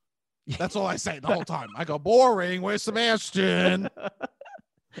on?" That's all I say the whole time. I go, "Boring. Where's Sebastian?"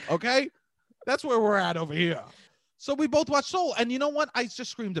 Okay, that's where we're at over here. So we both watched Soul, and you know what? I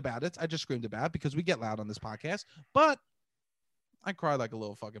just screamed about it. I just screamed about it because we get loud on this podcast. But I cried like a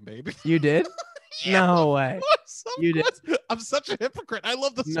little fucking baby. You did? Yeah, No way. You did? I'm such a hypocrite. I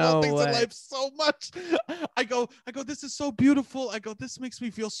love the small No things in way. life so much. I go, this is so beautiful. I go, this makes me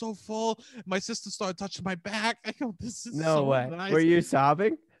feel so full. My sister started touching my back. I go, this is No so way. nice. Were you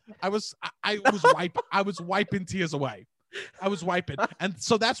sobbing? I was wiping tears away. I was wiping, and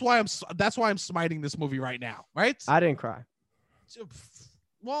so that's why I'm smiting this movie right now, right? I didn't cry.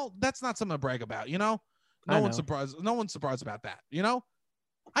 Well, that's not something to brag about, you know. I No one's know. surprised. No one's surprised about that, you know.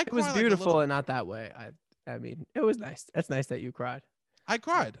 It was beautiful and not that way. I mean, it was nice. That's nice that you cried I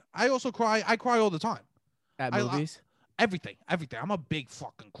cried. I also cry. I cry all the time. at I- movies. Everything. I'm a big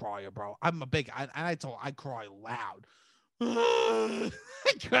fucking crier, bro. I'm a big. I cry loud. I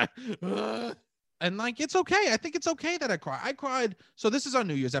cry. And like it's okay. I think it's okay that I cry. I cried. So this is our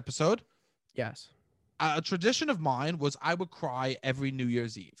New Year's episode. Yes. A tradition of mine was I would cry every New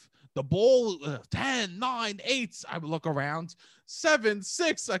Year's Eve. The ball, 10, 9, 8. I would look around. 7,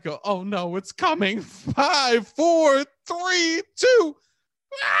 6. I go, oh no, it's coming. 5, 4, 3, 2.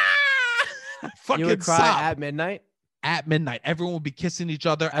 Ah! I fucking You would cry sob. at midnight At midnight. Everyone would be kissing each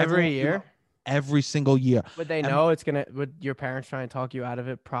other every Everyone would be- year. every single year. Would they And- know it's gonna? Would your parents try and talk you out of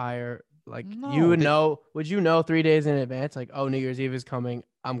it prior? Like No, you would they- know? Would you know 3 days in advance? Like, oh, New Year's Eve is coming.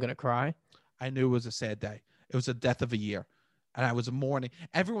 I'm gonna cry. I knew it was a sad day. It was a death of a year. And I was mourning.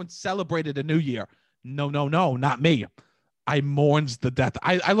 Everyone celebrated a new year. No, not me. I mourned the death.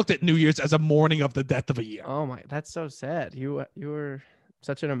 I looked at New Year's as a mourning of the death of a year. Oh my, that's so sad. You were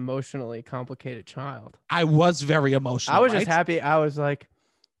such an emotionally complicated child. I was very emotional. I was right? just happy. I was like,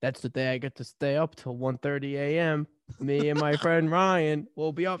 that's the day I get to stay up till 1:30 a.m. Me and my friend Ryan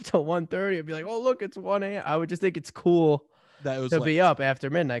will be up till 1:30. I'd be like, oh look, it's 1 a.m. I would just think it's cool that it was to like, be up after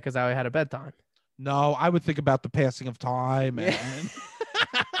midnight because I had a bedtime. no, I would think about the passing of time. And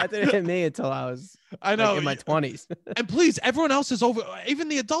That didn't hit me until I was I know. in my 20s. And please, everyone else is over. Even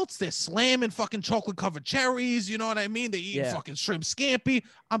the adults, they're slamming fucking chocolate covered cherries. You know what I mean? They eat Yeah. fucking shrimp scampi.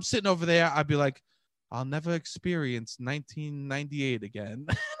 I'm sitting over there. I'd be like, I'll never experience 1998 again.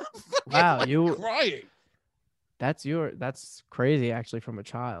 Wow, Like you crying. that's crazy actually from a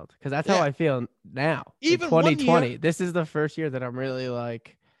child because that's how Yeah. I feel now. in Even 1 year- 2020. This is the first year that I'm really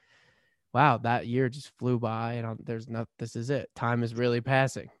like, wow, that year just flew by and this is it. Time is really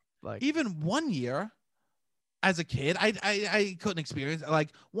passing. Like Even 1 year as a kid, I couldn't experience like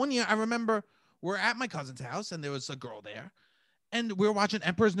 1 year. I remember we're at my cousin's house and there was a girl there and we were watching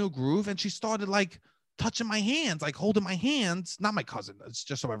Emperor's New Groove and she started like touching my hands, like holding my hands. Not my cousin. It's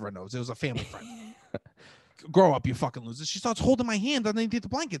just so everyone knows. It was a family friend. Grow up, you fucking losers. She starts holding my hand underneath the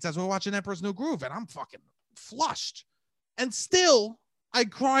blankets as we're watching Emperor's New Groove and I'm fucking flushed. And still, I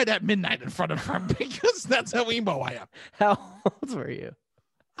cried at midnight in front of her because that's how emo I am. how old were you?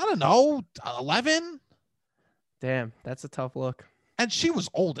 I don't know, 11? Damn, that's a tough look. And she was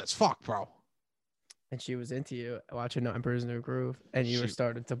old as fuck, bro. And she was into you watching Emperor's New Groove, and you were She-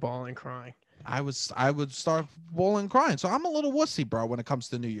 starting to bawl and crying. I would start bawling, crying. So I'm a little wussy, bro, when it comes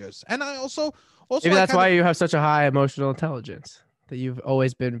to New Year's. And I also Maybe I that's kind why of, you have such a high emotional intelligence. That you've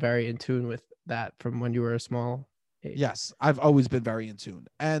always been very in tune with that from when you were a small age. yes, I've always been very in tune.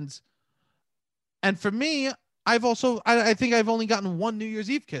 And for me, I've also I think I've only gotten one New Year's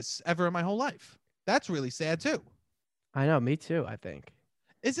Eve kiss ever in my whole life. That's really sad too. I know, me too, I think.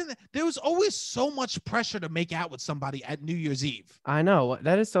 Isn't it? There was always so much pressure to make out with somebody at New Year's Eve. I know.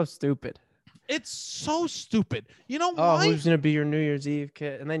 That is so stupid. It's so stupid. You know Oh, why? who's gonna be your New Year's Eve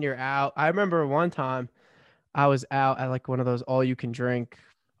kid? And then you're out. I remember one time I was out at like one of those all you can drink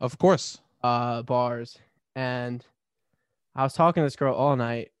Of course. bars, and I was talking to this girl all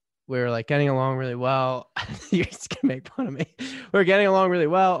night. We were like getting along really well. You're just gonna make fun of me. We are getting along really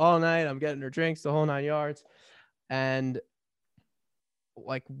well all night. I'm getting her drinks, the whole 9 yards. And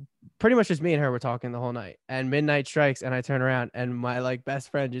like pretty much just me and her were talking the whole night. And midnight strikes, and I turn around, and my like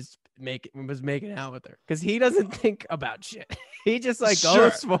best friend just was making out with her because he doesn't think about shit. He just like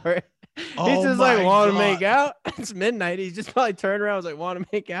goes for it. Oh He's just like, my want to God. make out. It's midnight. He's just probably turned around, was like, want to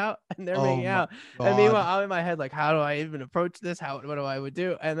make out, and they're Oh making my out. God. And meanwhile, I'm in my head like, how do I even approach this? What do I would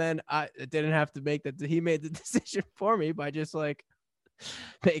do? And then I didn't have to make that. He made the decision for me by just like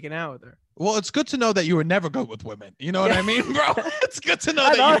making out with her. Well, it's good to know that you were never good with women. You know what I mean, bro? It's good to know I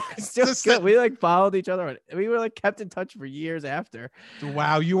that know, you it's still just good. We like followed each other. We were like kept in touch for years after.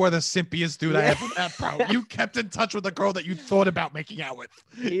 Wow, you are the simpiest dude I Yeah. ever met, bro. You kept in touch with a girl that you thought about making out with.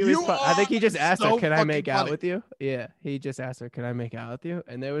 He was. You I think he just are asked her, so "Can I fucking make out funny. with you?" Yeah, he just asked her, "Can I make out with you?"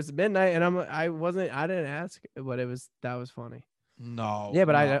 And there was midnight, and I didn't ask, but that was funny. No. Yeah,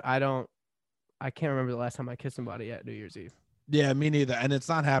 but no. I can't remember the last time I kissed somebody at New Year's Eve. Yeah, me neither. And it's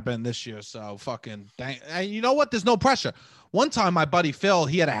not happening this year. So fucking dang. And you know what? There's no pressure. One time, my buddy Phil,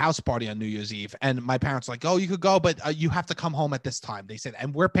 he had a house party on New Year's Eve, and my parents were like, "Oh, you could go, but you have to come home at this time." They said,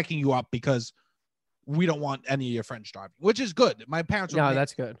 "And we're picking you up because we don't want any of your friends driving," which is good. My parents were No,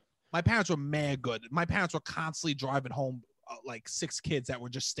 that's good. my parents were mad good. My parents were constantly driving home like 6 kids that were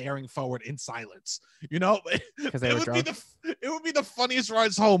just staring forward in silence. You know, Because they were drunk. It would be the funniest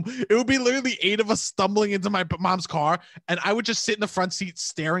rides home. It would be literally 8 of us stumbling into my mom's car, and I would just sit in the front seat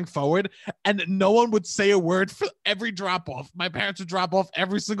staring forward, and no one would say a word for every drop off. My parents would drop off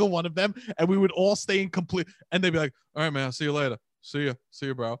every single one of them, and we would all stay in complete. And they'd be like, "All right, man, I'll see you later. See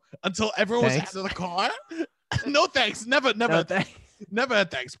you, bro." Until everyone Thanks. was out of the car. No thanks. Never. No, thanks. Never had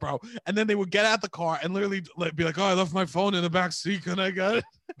thanks, bro. And then they would get out the car and literally like, be like, "Oh, I left my phone in the back seat. Can I get it?"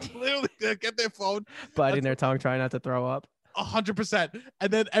 Literally get their phone, Biting their tongue, trying not to throw up. 100%.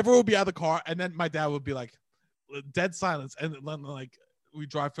 And then everyone would be out of the car, and then my dad would be like, dead silence, and then like we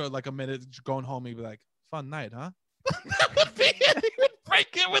drive for like a minute, going home. He'd be like, "Fun night, huh?" He would break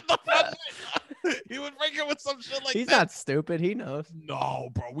it with the fun night. He would break it with some shit like He's that. not stupid. He knows. No,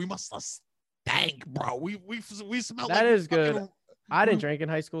 bro. We must have stank, bro. We smell. That like is good. fucking- I didn't drink in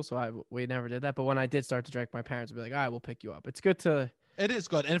high school, so we never did that. But when I did start to drink, my parents would be like, "All right, we'll pick you up." It's good to It is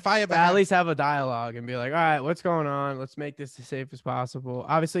good. And if I ever at least have a dialogue and be like, "All right, what's going on? Let's make this as safe as possible."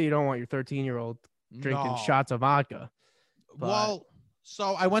 Obviously, you don't want your 13-year-old drinking No. shots of vodka. But- Well,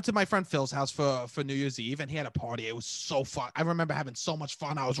 so I went to my friend Phil's house for New Year's Eve, and he had a party. It was so fun. I remember having so much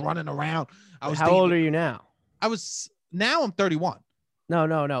fun. I was running around. How old are you now? Now I'm 31.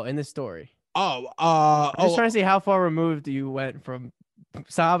 No. In this story, Oh, I'm just trying to see how far removed you went from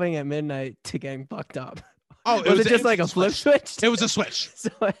sobbing at midnight to getting fucked up. oh, Was it just like a flip switch? It was a switch. So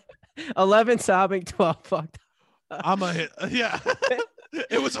 11 sobbing, 12 fucked up. I'm a hit. Yeah.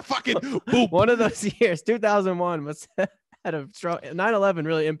 It was a fucking boop. One of those years, 2001 was had a strong 9/11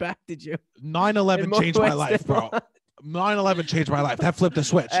 really impacted you. 9/11 in more changed my ways life, than bro. one. 9/11 changed my life. That flipped the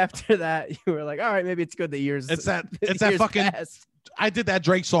switch. After that, you were like, all right, maybe it's good the years. It's that years fucking passed. I did that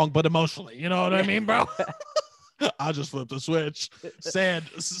Drake song, but emotionally. You know what I mean, bro? I just flipped the switch. Sad,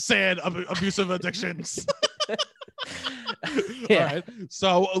 abusive addictions. Yeah. All right.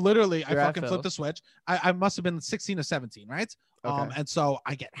 So literally, I You're at fucking flipped Phil's. the switch. I must have been 16 or 17, right? Okay. And so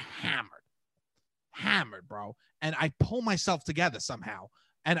I get hammered, bro. And I pull myself together somehow.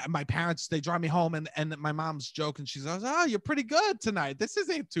 And my parents, they drive me home, and my mom's joking. She says, "Oh, you're pretty good tonight. This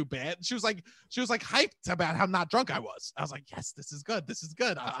isn't too bad." She was like hyped about how not drunk I was. I was like, "Yes, this is good. This is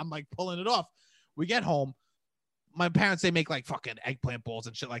good." I'm like pulling it off. We get home. My parents, they make like fucking eggplant balls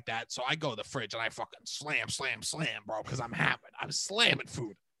and shit like that. So I go to the fridge and I fucking slam, bro, because I'm hammered. I'm slamming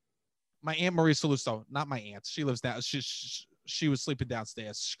food. My Aunt Marie Salusto, not my aunt. She lives down. She was sleeping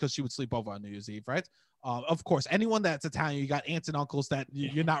downstairs because she would sleep over on New Year's Eve, right? Of course, anyone that's Italian, you got aunts and uncles that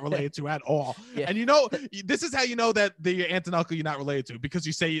you're not related to at all. Yeah. And this is how you know that your aunt and uncle you're not related to, because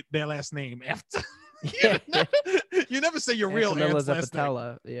you say their last name after. Yeah. You never say your Aunt real Camilla's aunt's a last name.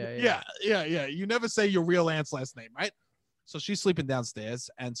 patella. Yeah. You never say your real aunt's last name, right? So she's sleeping downstairs,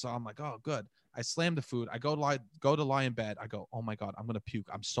 and so I'm like, oh, good. I slam the food. I go to lie in bed. I go, oh my God, I'm gonna puke.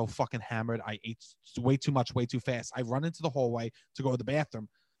 I'm so fucking hammered. I ate way too much, way too fast. I run into the hallway to go to the bathroom.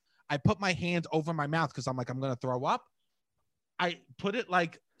 I put my hand over my mouth because I'm like, I'm gonna throw up. I put it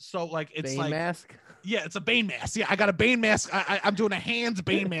like so, like it's Bane like mask. yeah, it's a Bane mask. Yeah, I got a Bane mask. I'm doing a hands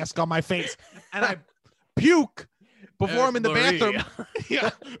Bane mask on my face, and I puke before I'm in the bathroom. Yeah,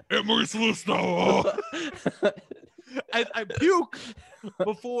 Emery Slusto. I puke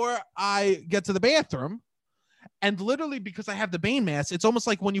before I get to the bathroom. And literally, because I have the Bane mask, it's almost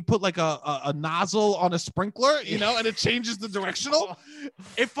like when you put like a nozzle on a sprinkler, you know, and it changes the directional.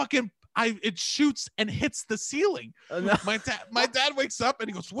 It shoots and hits the ceiling. Oh, no. My dad wakes up and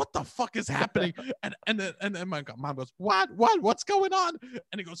he goes, "What the fuck is happening?" And then my mom goes, "What's going on?"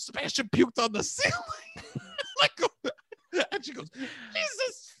 And he goes, "Sebastian puked on the ceiling." And she goes,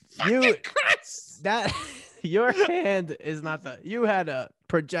 "Jesus fucking Christ!" That your hand is not you had a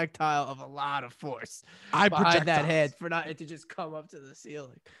projectile of a lot of force behind that head for not it to just come up to the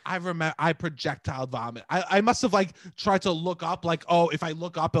ceiling. I remember I projectile vomit. I must have like tried to look up, like, oh, if I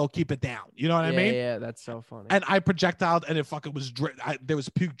look up, it'll keep it down. You know what I mean? Yeah, that's so funny. And I projectiled, and it fucking was there was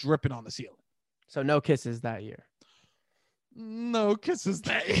puke dripping on the ceiling. So no kisses that year. No kisses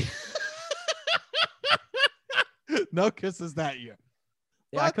that year. No kisses that year.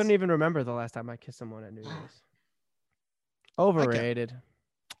 Yeah, But I couldn't even remember the last time I kissed someone at New Year's. Overrated.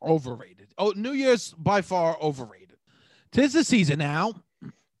 Overrated. Oh, New Year's by far overrated. 'Tis the season now.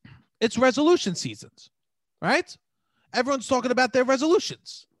 It's resolution seasons, right? Everyone's talking about their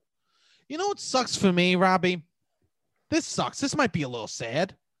resolutions. You know what sucks for me, Robbie? This sucks. This might be a little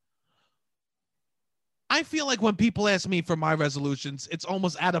sad. I feel like when people ask me for my resolutions, it's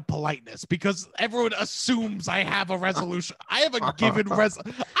almost out of politeness because everyone assumes I have a resolution. I have a given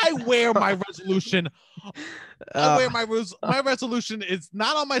I wear my resolution. My resolution is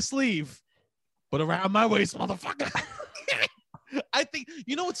not on my sleeve, but around my waist, motherfucker. I think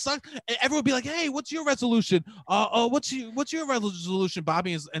you know what sucks. Everyone would be like, "Hey, what's your resolution? What's your resolution,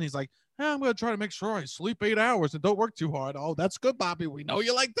 Bobby?" And he's like, "I'm gonna try to make sure I sleep 8 hours and don't work too hard." Oh, that's good, Bobby. We know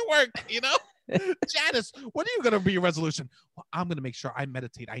you like to work, you know. Janice, what are you gonna be your resolution? Well, I'm gonna make sure I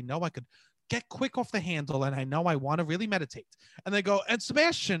meditate. I know I could get quick off the handle, and I know I want to really meditate. And they go, and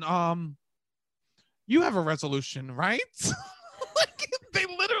Sebastian, you have a resolution, right? Like they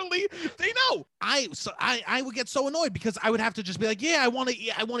know. I would get so annoyed because I would have to just be like, yeah, I want to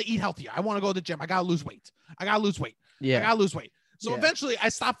eat healthier. I want to go to the gym. I gotta lose weight. Yeah. I gotta lose weight. So eventually, I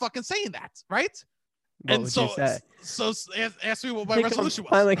stopped fucking saying that, right? What would you say? So ask me what my resolution was.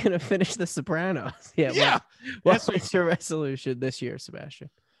 Finally gonna finish The Sopranos. Yeah. What was your resolution this year,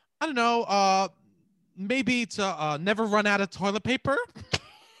 Sebastian? I don't know. Maybe to never run out of toilet paper.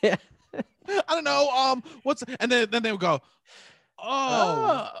 Yeah. I don't know. And then they would go,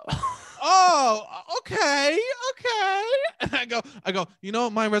 okay. And I go. You know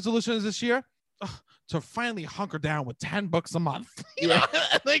what my resolution is this year? To finally hunker down with $10 a month. Yeah.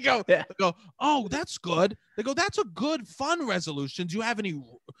 And they go, oh, that's good. They go, that's a good, fun resolution. Do you have any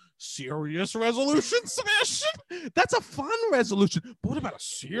serious resolutions, Sebastian? That's a fun resolution. But what about a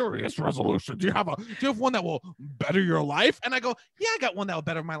serious resolution? Do you have one that will better your life? And I go, yeah, I got one that will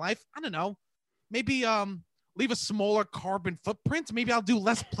better my life. I don't know. Maybe leave a smaller carbon footprint. Maybe I'll do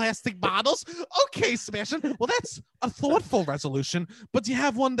less plastic bottles. Okay, Sebastian. Well, that's a thoughtful resolution. But do you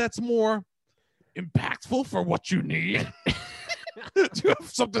have one that's more impactful for what you need? Do you have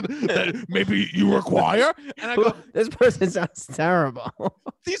something that maybe you require? And I go, this person sounds terrible.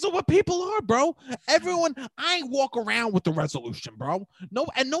 These are what people are, bro. Everyone, I walk around with the resolution, bro. No,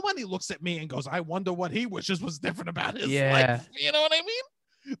 and nobody looks at me and goes, I wonder what he wishes was different about his life. You know what I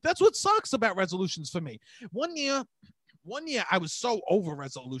mean? That's what sucks about resolutions for me. One year I was so over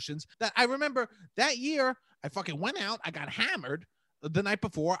resolutions that I remember that year I fucking went out, I got hammered. The night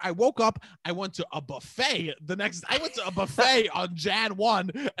before, I woke up, I went to a buffet on Jan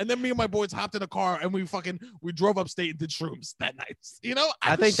 1, and then me and my boys hopped in a car and we drove upstate and did shrooms that night. You know,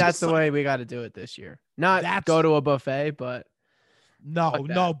 I think that's the way we got to do it this year. Not go to a buffet, but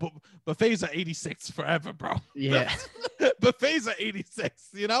buffets are 86 forever, bro. Yeah. Buffets are 86,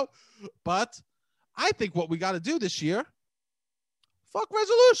 you know? But I think what we got to do this year, fuck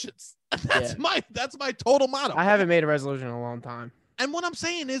resolutions. That's my total motto. I haven't made a resolution in a long time. And what I'm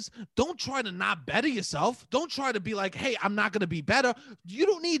saying is, don't try to not better yourself. Don't try to be like, hey, I'm not going to be better. You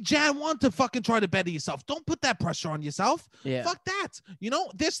don't need Jan 1 to fucking try to better yourself. Don't put that pressure on yourself. Yeah. Fuck that.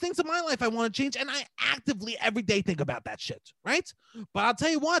 There's things in my life I want to change, and I actively every day think about that shit, right? But I'll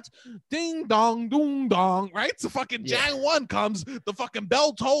tell you what, ding dong, doom dong, right? So fucking Jan 1 comes, the fucking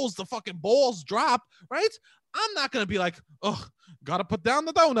bell tolls, the fucking balls drop, right? I'm not going to be like, oh, gotta put down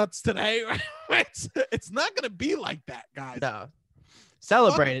the donuts today, right? It's not going to be like that, guys. No.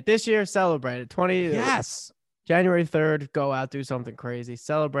 Celebrate it this year. Celebrate it. Yes. January 3rd, go out, do something crazy.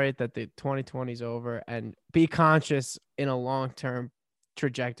 Celebrate that the 2020 is over, and be conscious in a long-term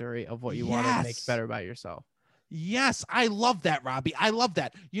trajectory of what you want to make better about yourself. Yes, I love that, Robbie. I love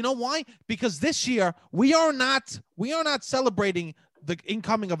that. You know why? Because this year we are not celebrating the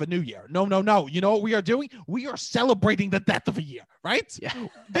incoming of a new year. No. You know what we are doing? We are celebrating the death of a year, right? Yeah.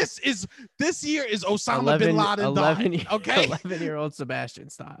 This year is Osama bin Laden died. Okay. 11-year-old Sebastian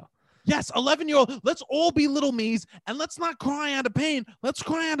style. Yes, 11-year-old. Let's all be little me's, and let's not cry out of pain. Let's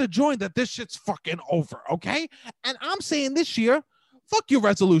cry out of joy that this shit's fucking over, okay? And I'm saying this year, fuck your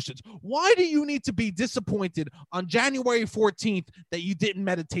resolutions. Why do you need to be disappointed on January 14th that you didn't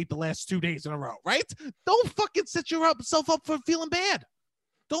meditate the last 2 days in a row, right? Don't fucking set yourself up for feeling bad.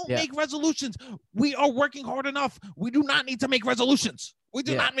 Don't make resolutions. We are working hard enough. We do not need to make resolutions. We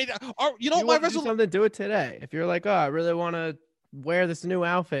do not make my resolution. Something, do it today. If you're like, oh, I really want to wear this new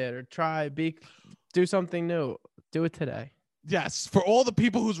outfit or do something new, do it today. Yes, for all the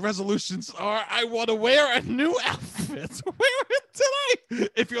people whose resolutions are, I want to wear a new outfit. Wear it today.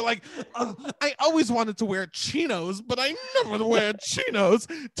 If you're like, I always wanted to wear chinos, but I never wear chinos.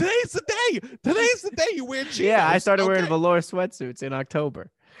 Today's the day. Today's the day you wear chinos. Yeah, I started wearing velour sweatsuits in October.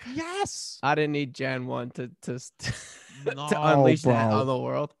 Yes. I didn't need Jan 1 to unleash that on the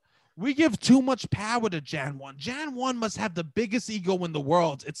world. We give too much power to Jan 1. Jan 1 must have the biggest ego in the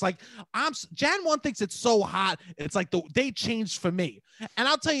world. It's like Jan 1 thinks it's so hot. It's like they changed for me. And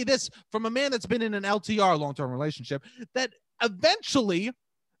I'll tell you this, from a man that's been in an LTR, long-term relationship, that eventually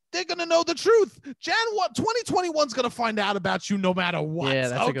they're going to know the truth. Jan 1, 2021's going to find out about you no matter what. Yeah,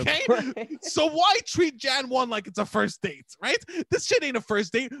 that's okay? a good point. So why treat Jan 1 like it's a first date, right? This shit ain't a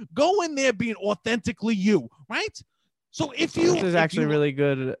first date. Go in there being authentically you, right? So if you... This is actually really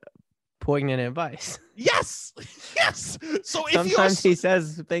good poignant advice. Yes. So if sometimes he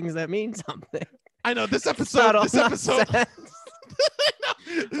says things that mean something. I know this episode.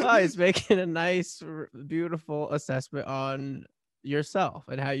 Oh, he's making a nice, beautiful assessment on yourself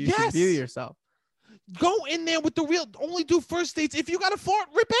and how you should view yourself. Go in there with the real. Only do first dates if you got a fart,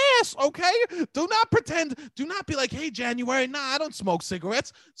 rip ass. Okay. Do not pretend. Do not be like, hey, January. Nah, I don't smoke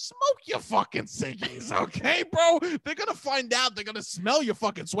cigarettes. Smoke your fucking ciggies. Okay, bro. They're gonna find out. They're gonna smell your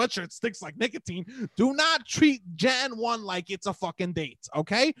fucking sweatshirt stinks like nicotine. Do not treat Jan 1 like it's a fucking date.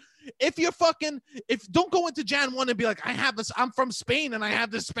 Okay. If don't go into Jan 1 and be like, I'm from Spain and I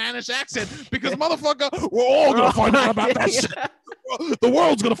have this Spanish accent, because motherfucker, we're all gonna find out about that shit. The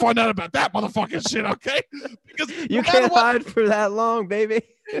world's gonna find out about that motherfucking shit, okay? Because you can't hide for that long, baby.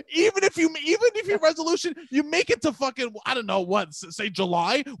 Even if your resolution, you make it to fucking, I don't know what, say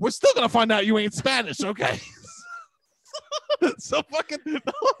July, we're still gonna find out you ain't Spanish, okay? So fucking,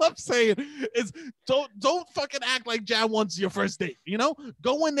 all I'm saying is don't fucking act like Jan 1's your first date.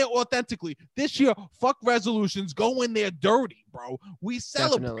 Go in there authentically. This year, fuck resolutions. Go in there dirty, bro. We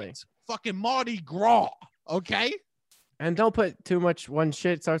celebrate fucking Mardi Gras, okay? And don't put too much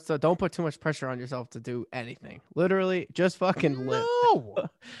don't put too much pressure on yourself to do anything. Literally, just fucking live.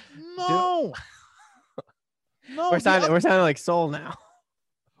 No. We're sounding like Soul now.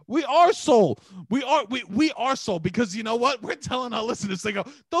 We are Soul. We are Soul, because you know what? We're telling our listeners, they go,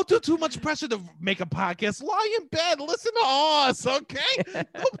 don't do too much pressure to make a podcast. Lie in bed, listen to us, okay?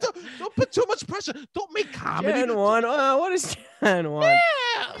 don't put too much pressure. Don't make comedy. Jan 1. What is Jan 1?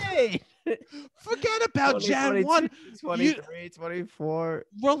 Yeah. Hey. Forget about Jan 1. 23, 24.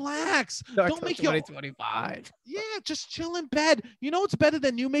 Relax. Don't make 2025. Yeah, just chill in bed. You know what's better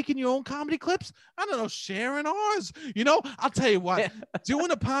than you making your own comedy clips? I don't know, sharing ours. I'll tell you what, doing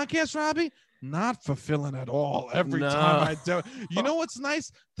a podcast, Robbie, not fulfilling at all every time I do it. You know what's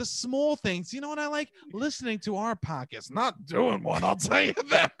nice? The small things. You know what I like? Listening to our podcast, not doing one. I'll tell you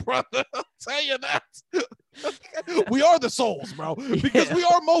that, brother. I'll tell you that. We are the souls, bro, because we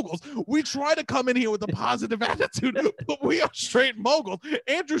are moguls. We try to come in here with a positive attitude, but we are straight moguls.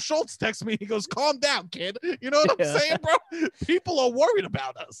 Andrew Schultz texts me. He goes, calm down, kid. You know what I'm saying, bro? People are worried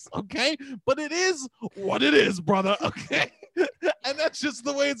about us, okay? But it is what it is, brother, okay? And that's just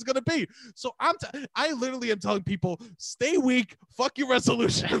the way it's gonna be. So I literally am telling people, stay weak, fuck your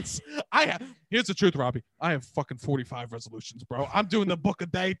resolutions. Here's the truth, Robbie. I have fucking 45 resolutions, bro. I'm doing the book a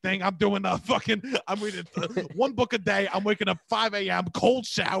day thing. I'm reading one book a day. I'm waking up 5 a.m. cold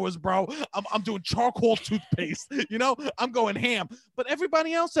showers, bro. I'm doing charcoal toothpaste. You know, I'm going ham. But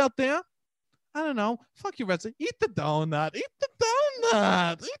everybody else out there, I don't know. Fuck your resolution. Eat the donut. Eat the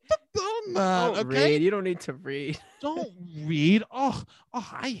donut. Eat the donut. Don't Okay. read. You don't need to read. Don't read. Oh,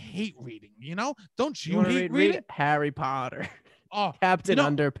 I hate reading. You know? Don't you wanna hate reading? Read Harry Potter. Oh, Captain you know,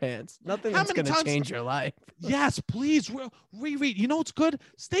 Underpants. Nothing how that's many gonna times- change your life. yes, please reread. You know what's good?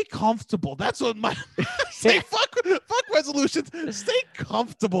 Stay comfortable. That's what my say. Fuck resolutions. Stay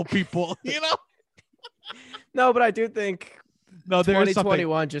comfortable, people. You know? No, but I do think No, there is something.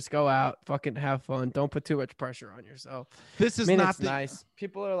 2021. Just go out, fucking have fun. Don't put too much pressure on yourself. This I is mean, not it's nice.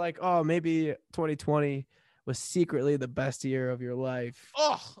 People are like, oh, maybe 2020 was secretly the best year of your life.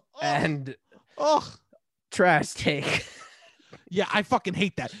 And trash take. Yeah, I fucking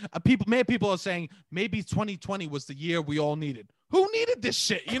hate that. People are saying maybe 2020 was the year we all needed. Who needed this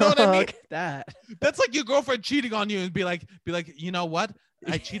shit? You know what I mean? Look at that. That's like your girlfriend cheating on you and be like, you know what?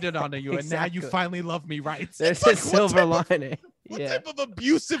 I cheated on you, and now you Exactly. finally love me, right? There's It's like, a silver lining. What Yeah, type of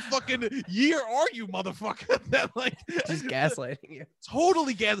abusive fucking year are you, motherfucker? That like just gaslighting you.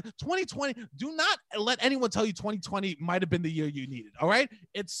 totally gas. 2020. Do not let anyone tell you 2020 might have been the year you needed. All right,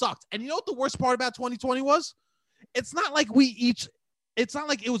 it sucked. And you know what the worst part about 2020 was? It's not like it's not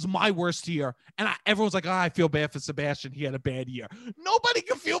like it was my worst year, and everyone's like, I feel bad for Sebastian. He had a bad year. Nobody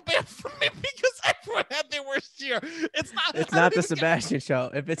can feel bad for me because everyone had their worst year. It's not the Sebastian show.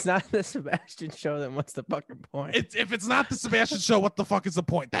 If it's not the Sebastian show, then what's the fucking point? If it's not the Sebastian show, what the fuck is the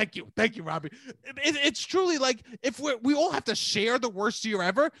point? Thank you, Robbie. It's truly like if we all have to share the worst year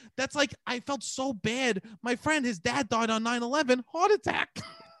ever. That's like I felt so bad. My friend, his dad died on 9/11, heart attack.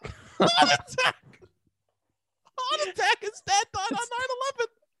 Heart attack. Heart attack. His dad died on 9/11.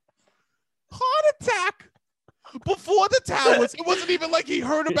 Heart attack. Before the towers. It wasn't even like he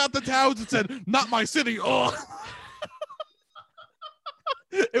heard about the towers and said, not my city. Oh.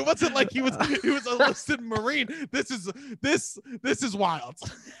 It wasn't like he was a enlisted Marine. This is wild.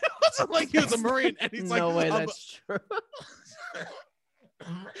 It wasn't like he was a Marine and he's like, no way that's true.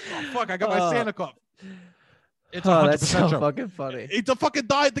 Oh, fuck, I got my Santa cough. It's that's so true. fucking funny.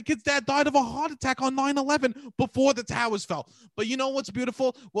 The kid's dad died of a heart attack on 9/11 before the towers fell. But you know what's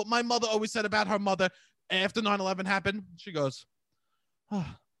beautiful? What my mother always said about her mother after 9/11 happened, she goes, the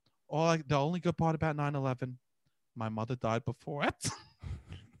only good part about 9/11, my mother died before it.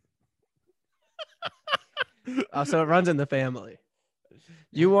 So it runs in the family.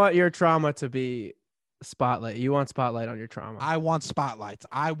 You want your trauma to be spotlight. You want spotlight on your trauma. I want spotlights.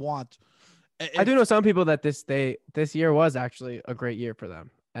 I do know some people that this year was actually a great year for them,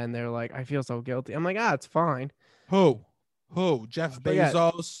 and they're like, I feel so guilty. I'm like, it's fine. Who? Jeff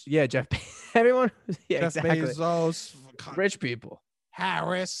Bezos. Yeah, Jeff. Everyone. Yeah, Jeff exactly. Bezos. Rich people.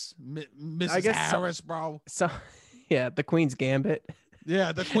 Harris. Mrs. Harris, bro. So, yeah, the Queen's Gambit.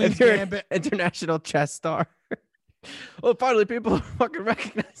 Yeah, the Queen's Gambit. International chess star. Well, finally, people fucking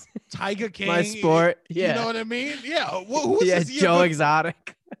recognize it. Tiger King. My sport. Yeah. You know what I mean? Yeah. Who's yeah, this year? Joe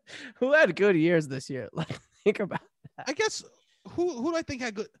Exotic. Who had good years this year? Like, think about that. I guess who do I think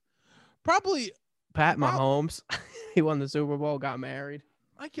had good? Probably Pat Mahomes. He won the Super Bowl, got married.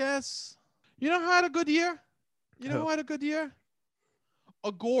 I guess. You know who had a good year? Who had a good year?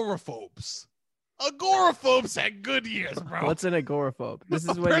 Agoraphobes. Agoraphobes had good years, bro. What's an agoraphobe? This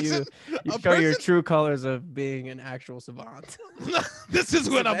is when you show your true colors of being an actual savant. This is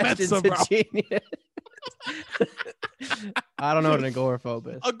when I met some, bro. I don't know what an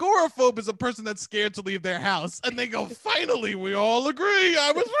agoraphobe is. Agoraphobe is a person that's scared to leave their house, and they go, finally, we all agree.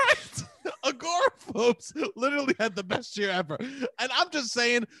 I was right. Agoraphobes literally had the best year ever. And I'm just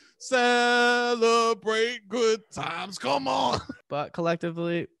saying, celebrate good times. Come on. But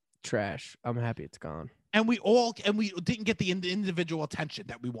collectively, trash. I'm happy it's gone. And we didn't get the individual attention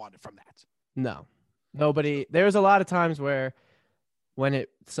that we wanted from that. No, nobody. There was a lot of times where when it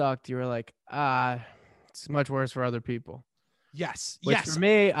sucked, you were like, it's much worse for other people. Yes. Which yes. For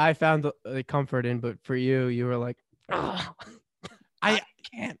me, I found the comfort in, but for you were like, I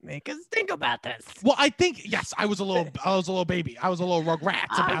can't make us think about this. Well, I think, yes, I was a little baby. I was a little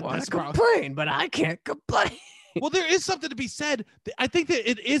Rugrats about this, bro. Complain, but I can't complain. Well, there is something to be said. I think that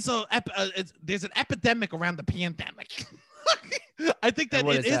it is there's an epidemic around the pandemic. I think that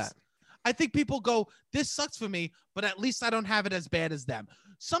it is. That? I think people go, this sucks for me, but at least I don't have it as bad as them.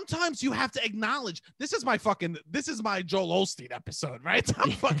 Sometimes you have to acknowledge, this is my Joel Osteen episode, right?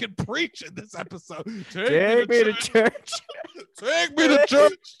 I'm fucking preaching this episode. Take me to church. Take me to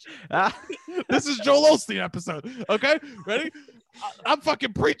church. Ah, This is Joel Osteen episode. Okay, ready? I'm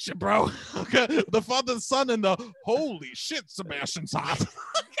fucking preaching, bro. Okay, the Father, the Son, and the holy shit, Sebastian's hot.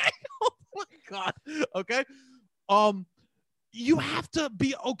 Okay, oh my god. Okay, you have to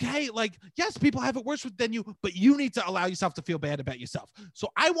be okay. Like, yes, people have it worse than you, but you need to allow yourself to feel bad about yourself. So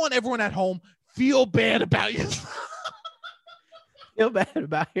I want everyone at home feel bad about yourself. feel bad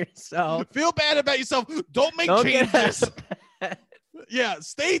about yourself. Feel bad about yourself. Don't make Don't get changes. out of bed. Yeah,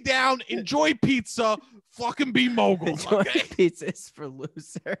 stay down, enjoy pizza, fucking be moguls. Enjoy Okay, pizzas for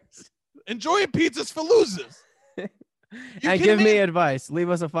losers. enjoy pizzas for losers. And kidding give me? me advice. Leave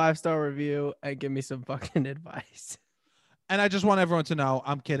us a 5-star review and give me some fucking advice. And I just want everyone to know,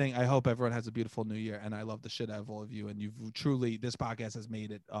 I'm kidding. I hope everyone has a beautiful new year, and I love the shit out of all of you. And you've truly, this podcast has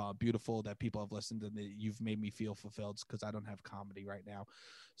made it beautiful that people have listened, and that you've made me feel fulfilled because I don't have comedy right now.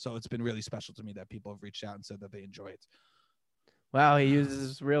 So it's been really special to me that people have reached out and said that they enjoy it. Wow, he uses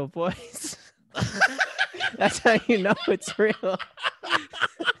his real voice. That's how you know it's real.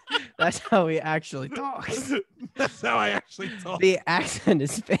 That's how he actually talks. That's how I actually talk. The accent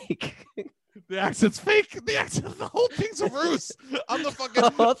is fake. The accent's fake. The whole thing's a ruse. I'm the The fucking.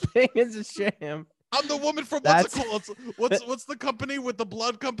 whole thing is a sham. I'm the woman from That's- what's the company with the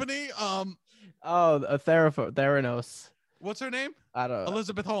blood company? Oh, a Theranos. What's her name? I don't know.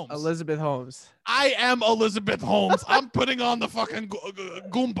 Elizabeth Holmes. Elizabeth Holmes. I am Elizabeth Holmes. I'm putting on the fucking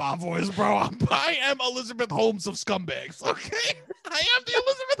Goomba voice, bro. I am Elizabeth Holmes of scumbags. Okay, I am the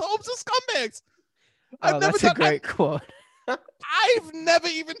Elizabeth Holmes of scumbags. Oh, that's a great quote. I've never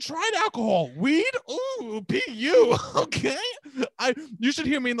even tried alcohol. Weed? Ooh, PU. Okay. You should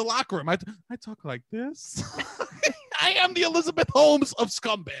hear me in the locker room. I talk like this. I am the Elizabeth Holmes of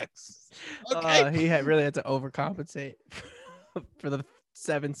scumbags. Okay. He really had to overcompensate for the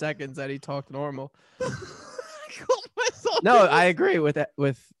 7 seconds that he talked normal. No, I agree with that.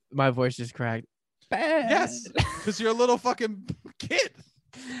 With my voice just cracked. Bad. Yes, because you're a little fucking kid.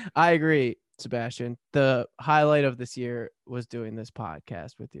 I agree, Sebastian. The highlight of this year was doing this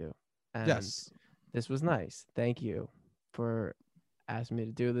podcast with you. And Yes. this was nice. Thank you for asking me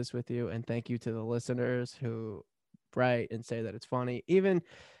to do this with you. And thank you to the listeners who write and say that it's funny. Even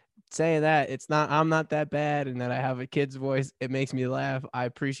saying that I'm not that bad and that I have a kid's voice, it makes me laugh. I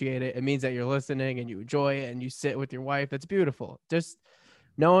appreciate it. It means that you're listening and you enjoy it and you sit with your wife. That's beautiful. Just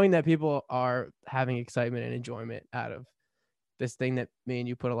knowing that people are having excitement and enjoyment out of this thing that me and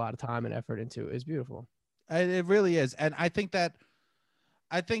you put a lot of time and effort into is beautiful. It really is. And I think that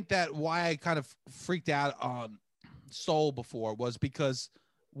why I kind of freaked out on Soul before was because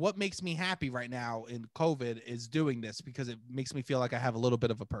what makes me happy right now in COVID is doing this, because it makes me feel like I have a little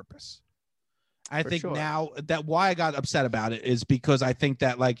bit of a purpose. I think now that why I got upset about it is because I think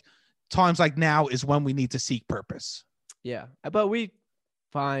that like times like now is when we need to seek purpose. Yeah. But we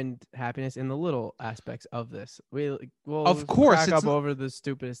find happiness in the little aspects of this. Will Of course, crack it's up over the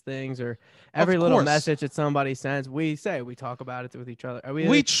stupidest things or every little message that somebody sends. We talk about it with each other.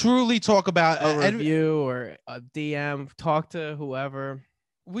 We truly talk about a review or a DM. Talk to whoever.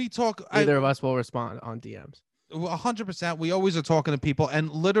 We talk. Either of us will respond on DMs. 100%. We always are talking to people, and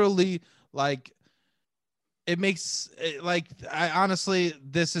literally, like, it makes like I honestly,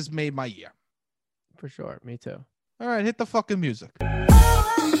 this has made my year For sure. Me too. All right, hit the fucking music.